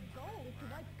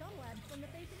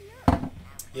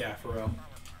 Yeah, for real.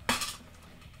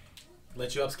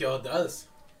 Let you upscale, it does.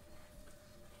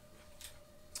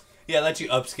 Yeah, it lets you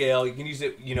upscale. You can use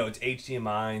it, you know, it's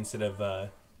HDMI instead of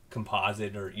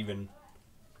composite or even...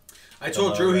 I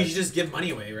told Drew he should just give money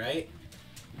away, right?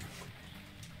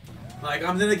 Like,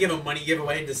 I'm gonna give a money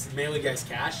giveaway and just mail you guys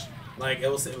cash. Like,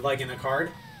 it was like in a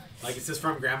card. Like, it says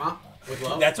from Grandma with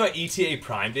love. That's what ETA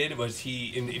Prime did, was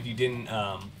he, and if you didn't,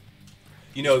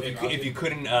 you know, if you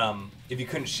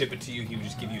couldn't ship it to you, he would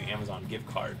just give you an Amazon gift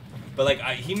card. But, like,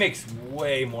 he makes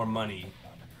way more money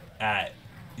at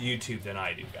YouTube than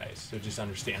I do, guys. So just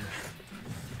understand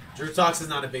that. Drew Talks is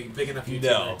not a big enough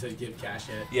YouTuber to give cash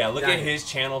yet. Yeah, look at his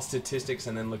channel statistics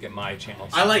and then look at my channel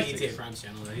statistics. I like ETA Prime's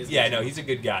channel. Yeah, no, he's a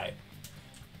good guy.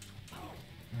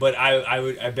 But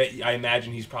I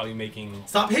imagine he's probably making...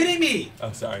 Stop hitting me!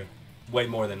 Oh, sorry. Way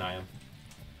more than I am.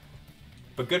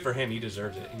 But good for him, he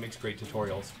deserves it. He makes great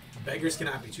tutorials. Beggars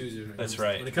cannot be choosers. That's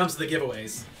right. When it comes to the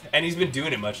giveaways. And he's been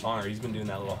doing it much longer. He's been doing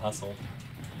that little hustle.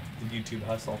 The YouTube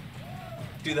hustle.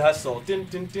 Do the hustle. Give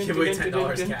away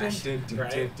 $10 cash.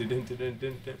 Right?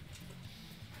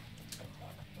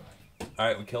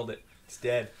 Alright, we killed it. It's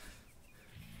dead.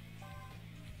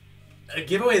 A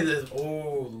giveaway that...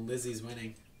 Oh, Lizzie's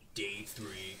winning. Day 3.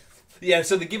 Yeah,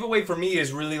 so the giveaway for me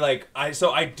is really like...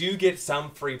 I do get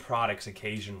some free products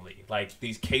occasionally. Like,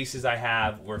 these cases I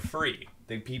have were free.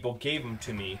 The people gave them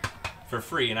to me for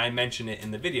free, and I mention it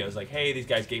in the videos. Like, hey, these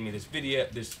guys gave me this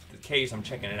case, I'm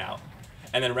checking it out.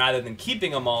 And then rather than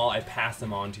keeping them all, I pass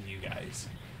them on to you guys.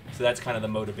 So that's kind of the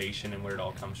motivation and where it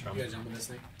all comes from. You gotta jump on this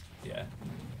thing? Yeah.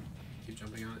 Keep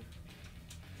jumping on it.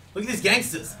 Look at these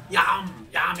gangsters! Yum!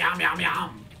 Yum, yum, yum,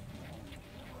 yum!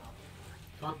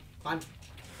 Come on, climb.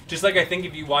 Just like I think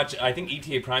if you watch, I think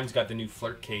ETA Prime's got the new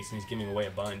flirt case and he's giving away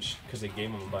a bunch because they gave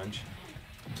him a bunch.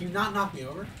 Can you not knock me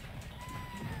over?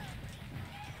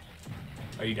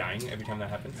 Are you dying every time that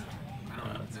happens? No, I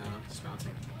don't know. No, just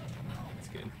bouncing. That's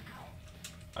good.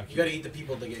 You gotta eat the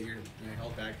people to get your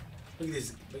health back. Look at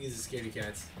these scaredy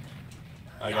cats.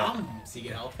 So you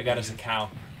get health. I got us a cow.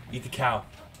 Eat the cow.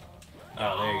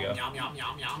 Oh, there you go. Yum, yum,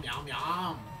 yum, yum, yum,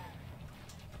 yum.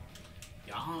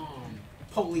 Yum.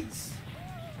 Police.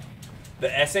 The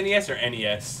SNES or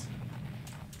NES?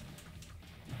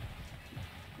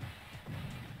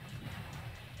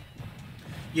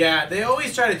 Yeah, they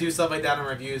always try to do stuff like that on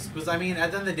reviews. Because, I mean,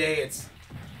 at the end of the day, it's...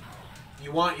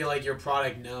 You want your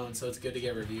product known, so it's good to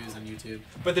get reviews on YouTube.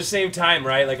 But at the same time,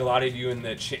 right? Like a lot of you in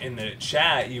the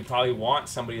chat, you probably want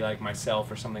somebody like myself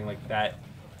or something like that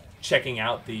checking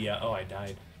out the. Oh, I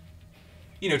died.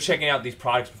 You know, checking out these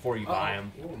products before you buy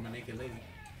them. Oh, I'm a naked lady.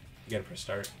 You gotta press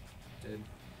start. Did.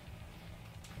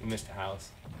 You missed a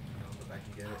house. I'll go back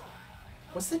and get it.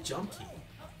 What's the jump key?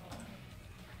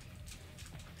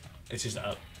 It's just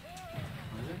up.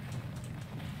 What is it?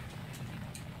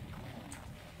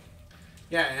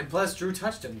 Yeah, and plus Drew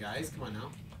touched him, guys. Come on now.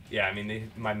 Yeah, I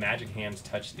mean, my magic hands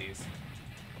touch these.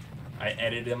 I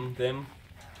edited them.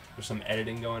 There's some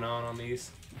editing going on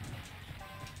these.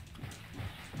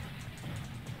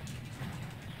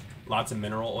 Lots of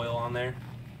mineral oil on there.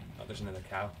 Oh, there's another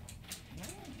cow.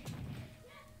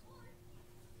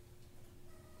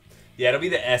 Yeah, it'll be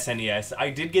the SNES. I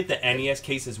did get the NES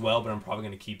case as well, but I'm probably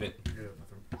going to keep it.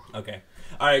 Okay.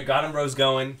 All right, got him, Rose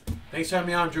going. Thanks for having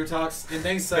me on Drew Talks, and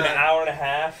thanks. It's been an hour and a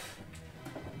half.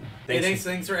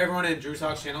 Thanks for everyone in Drew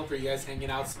Talks channel for you guys hanging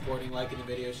out, supporting, liking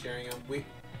the videos, sharing them.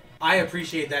 I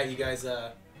appreciate that, you guys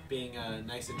being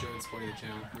nice and Joe and supporting the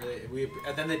channel. Really,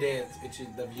 at the end of the day, it's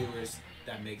the viewers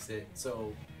that makes it.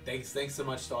 So thanks so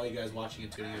much to all you guys watching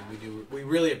and tuning in. We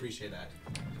really appreciate that,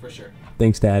 for sure.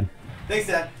 Thanks, Dad. Thanks,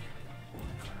 Dad.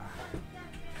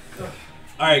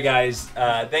 All right, guys.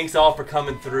 Thanks all for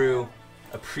coming through.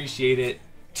 Appreciate it.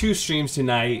 2 streams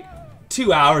tonight.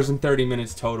 2 hours and 30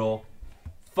 minutes total.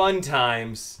 Fun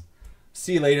times.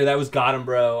 See you later. That was Got 'em,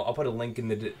 bro. I'll put a link in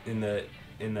the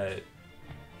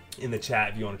chat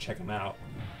if you want to check him out.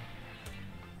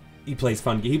 He plays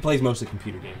He plays mostly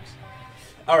computer games.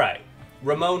 All right.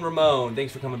 Ramon,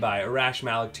 thanks for coming by. Arash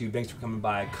Malik 2, thanks for coming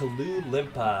by. Kalu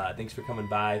Limpa, thanks for coming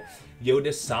by.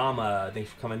 Yoda Sama,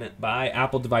 thanks for coming by.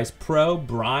 Apple Device Pro,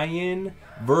 Brian.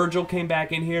 Virgil came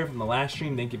back in here from the last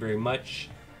stream, thank you very much.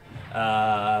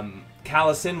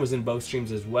 Callison was in both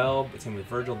streams as well. But same with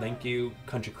Virgil, thank you.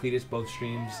 Country Cletus, both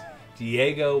streams.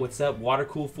 Diego, what's up? Water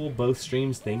Cool Fool, both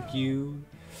streams, thank you.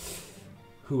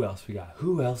 Who else we got?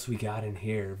 Who else we got in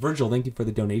here? Virgil, thank you for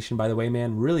the donation, by the way,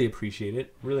 man. Really appreciate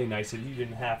it. Really nice of you. You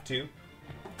didn't have to.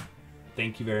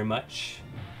 Thank you very much.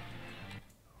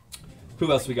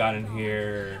 Who else we got in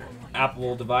here?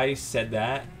 Apple Device said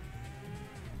that.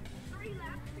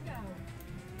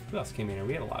 Who else came in here?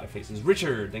 We had a lot of faces.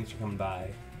 Richard, thanks for coming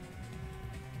by.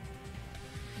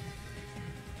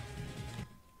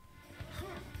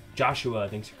 Joshua,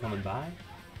 thanks for coming by.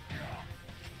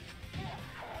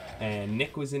 And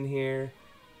Nick was in here.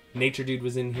 Nature Dude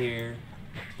was in here.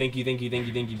 Thank you, thank you, thank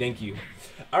you, thank you, thank you.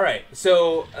 All right,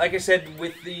 so like I said,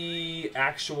 with the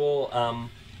actual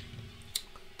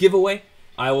giveaway,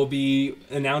 I will be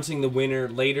announcing the winner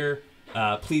later.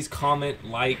 Please comment,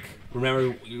 like.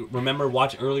 Remember,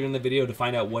 watch earlier in the video to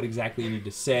find out what exactly you need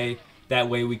to say. That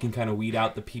way we can kind of weed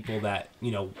out the people that,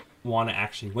 you know, want to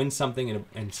actually win something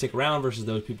and stick around versus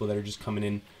those people that are just coming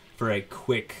in for a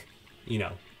quick, you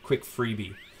know, quick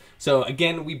freebie. So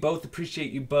again, we both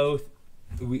appreciate you both.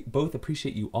 We both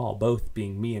appreciate you all, both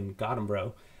being me and Gotham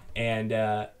Bro. And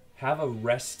have a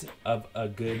rest of a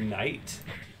good night.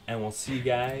 And we'll see you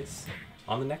guys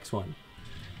on the next one.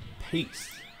 Peace.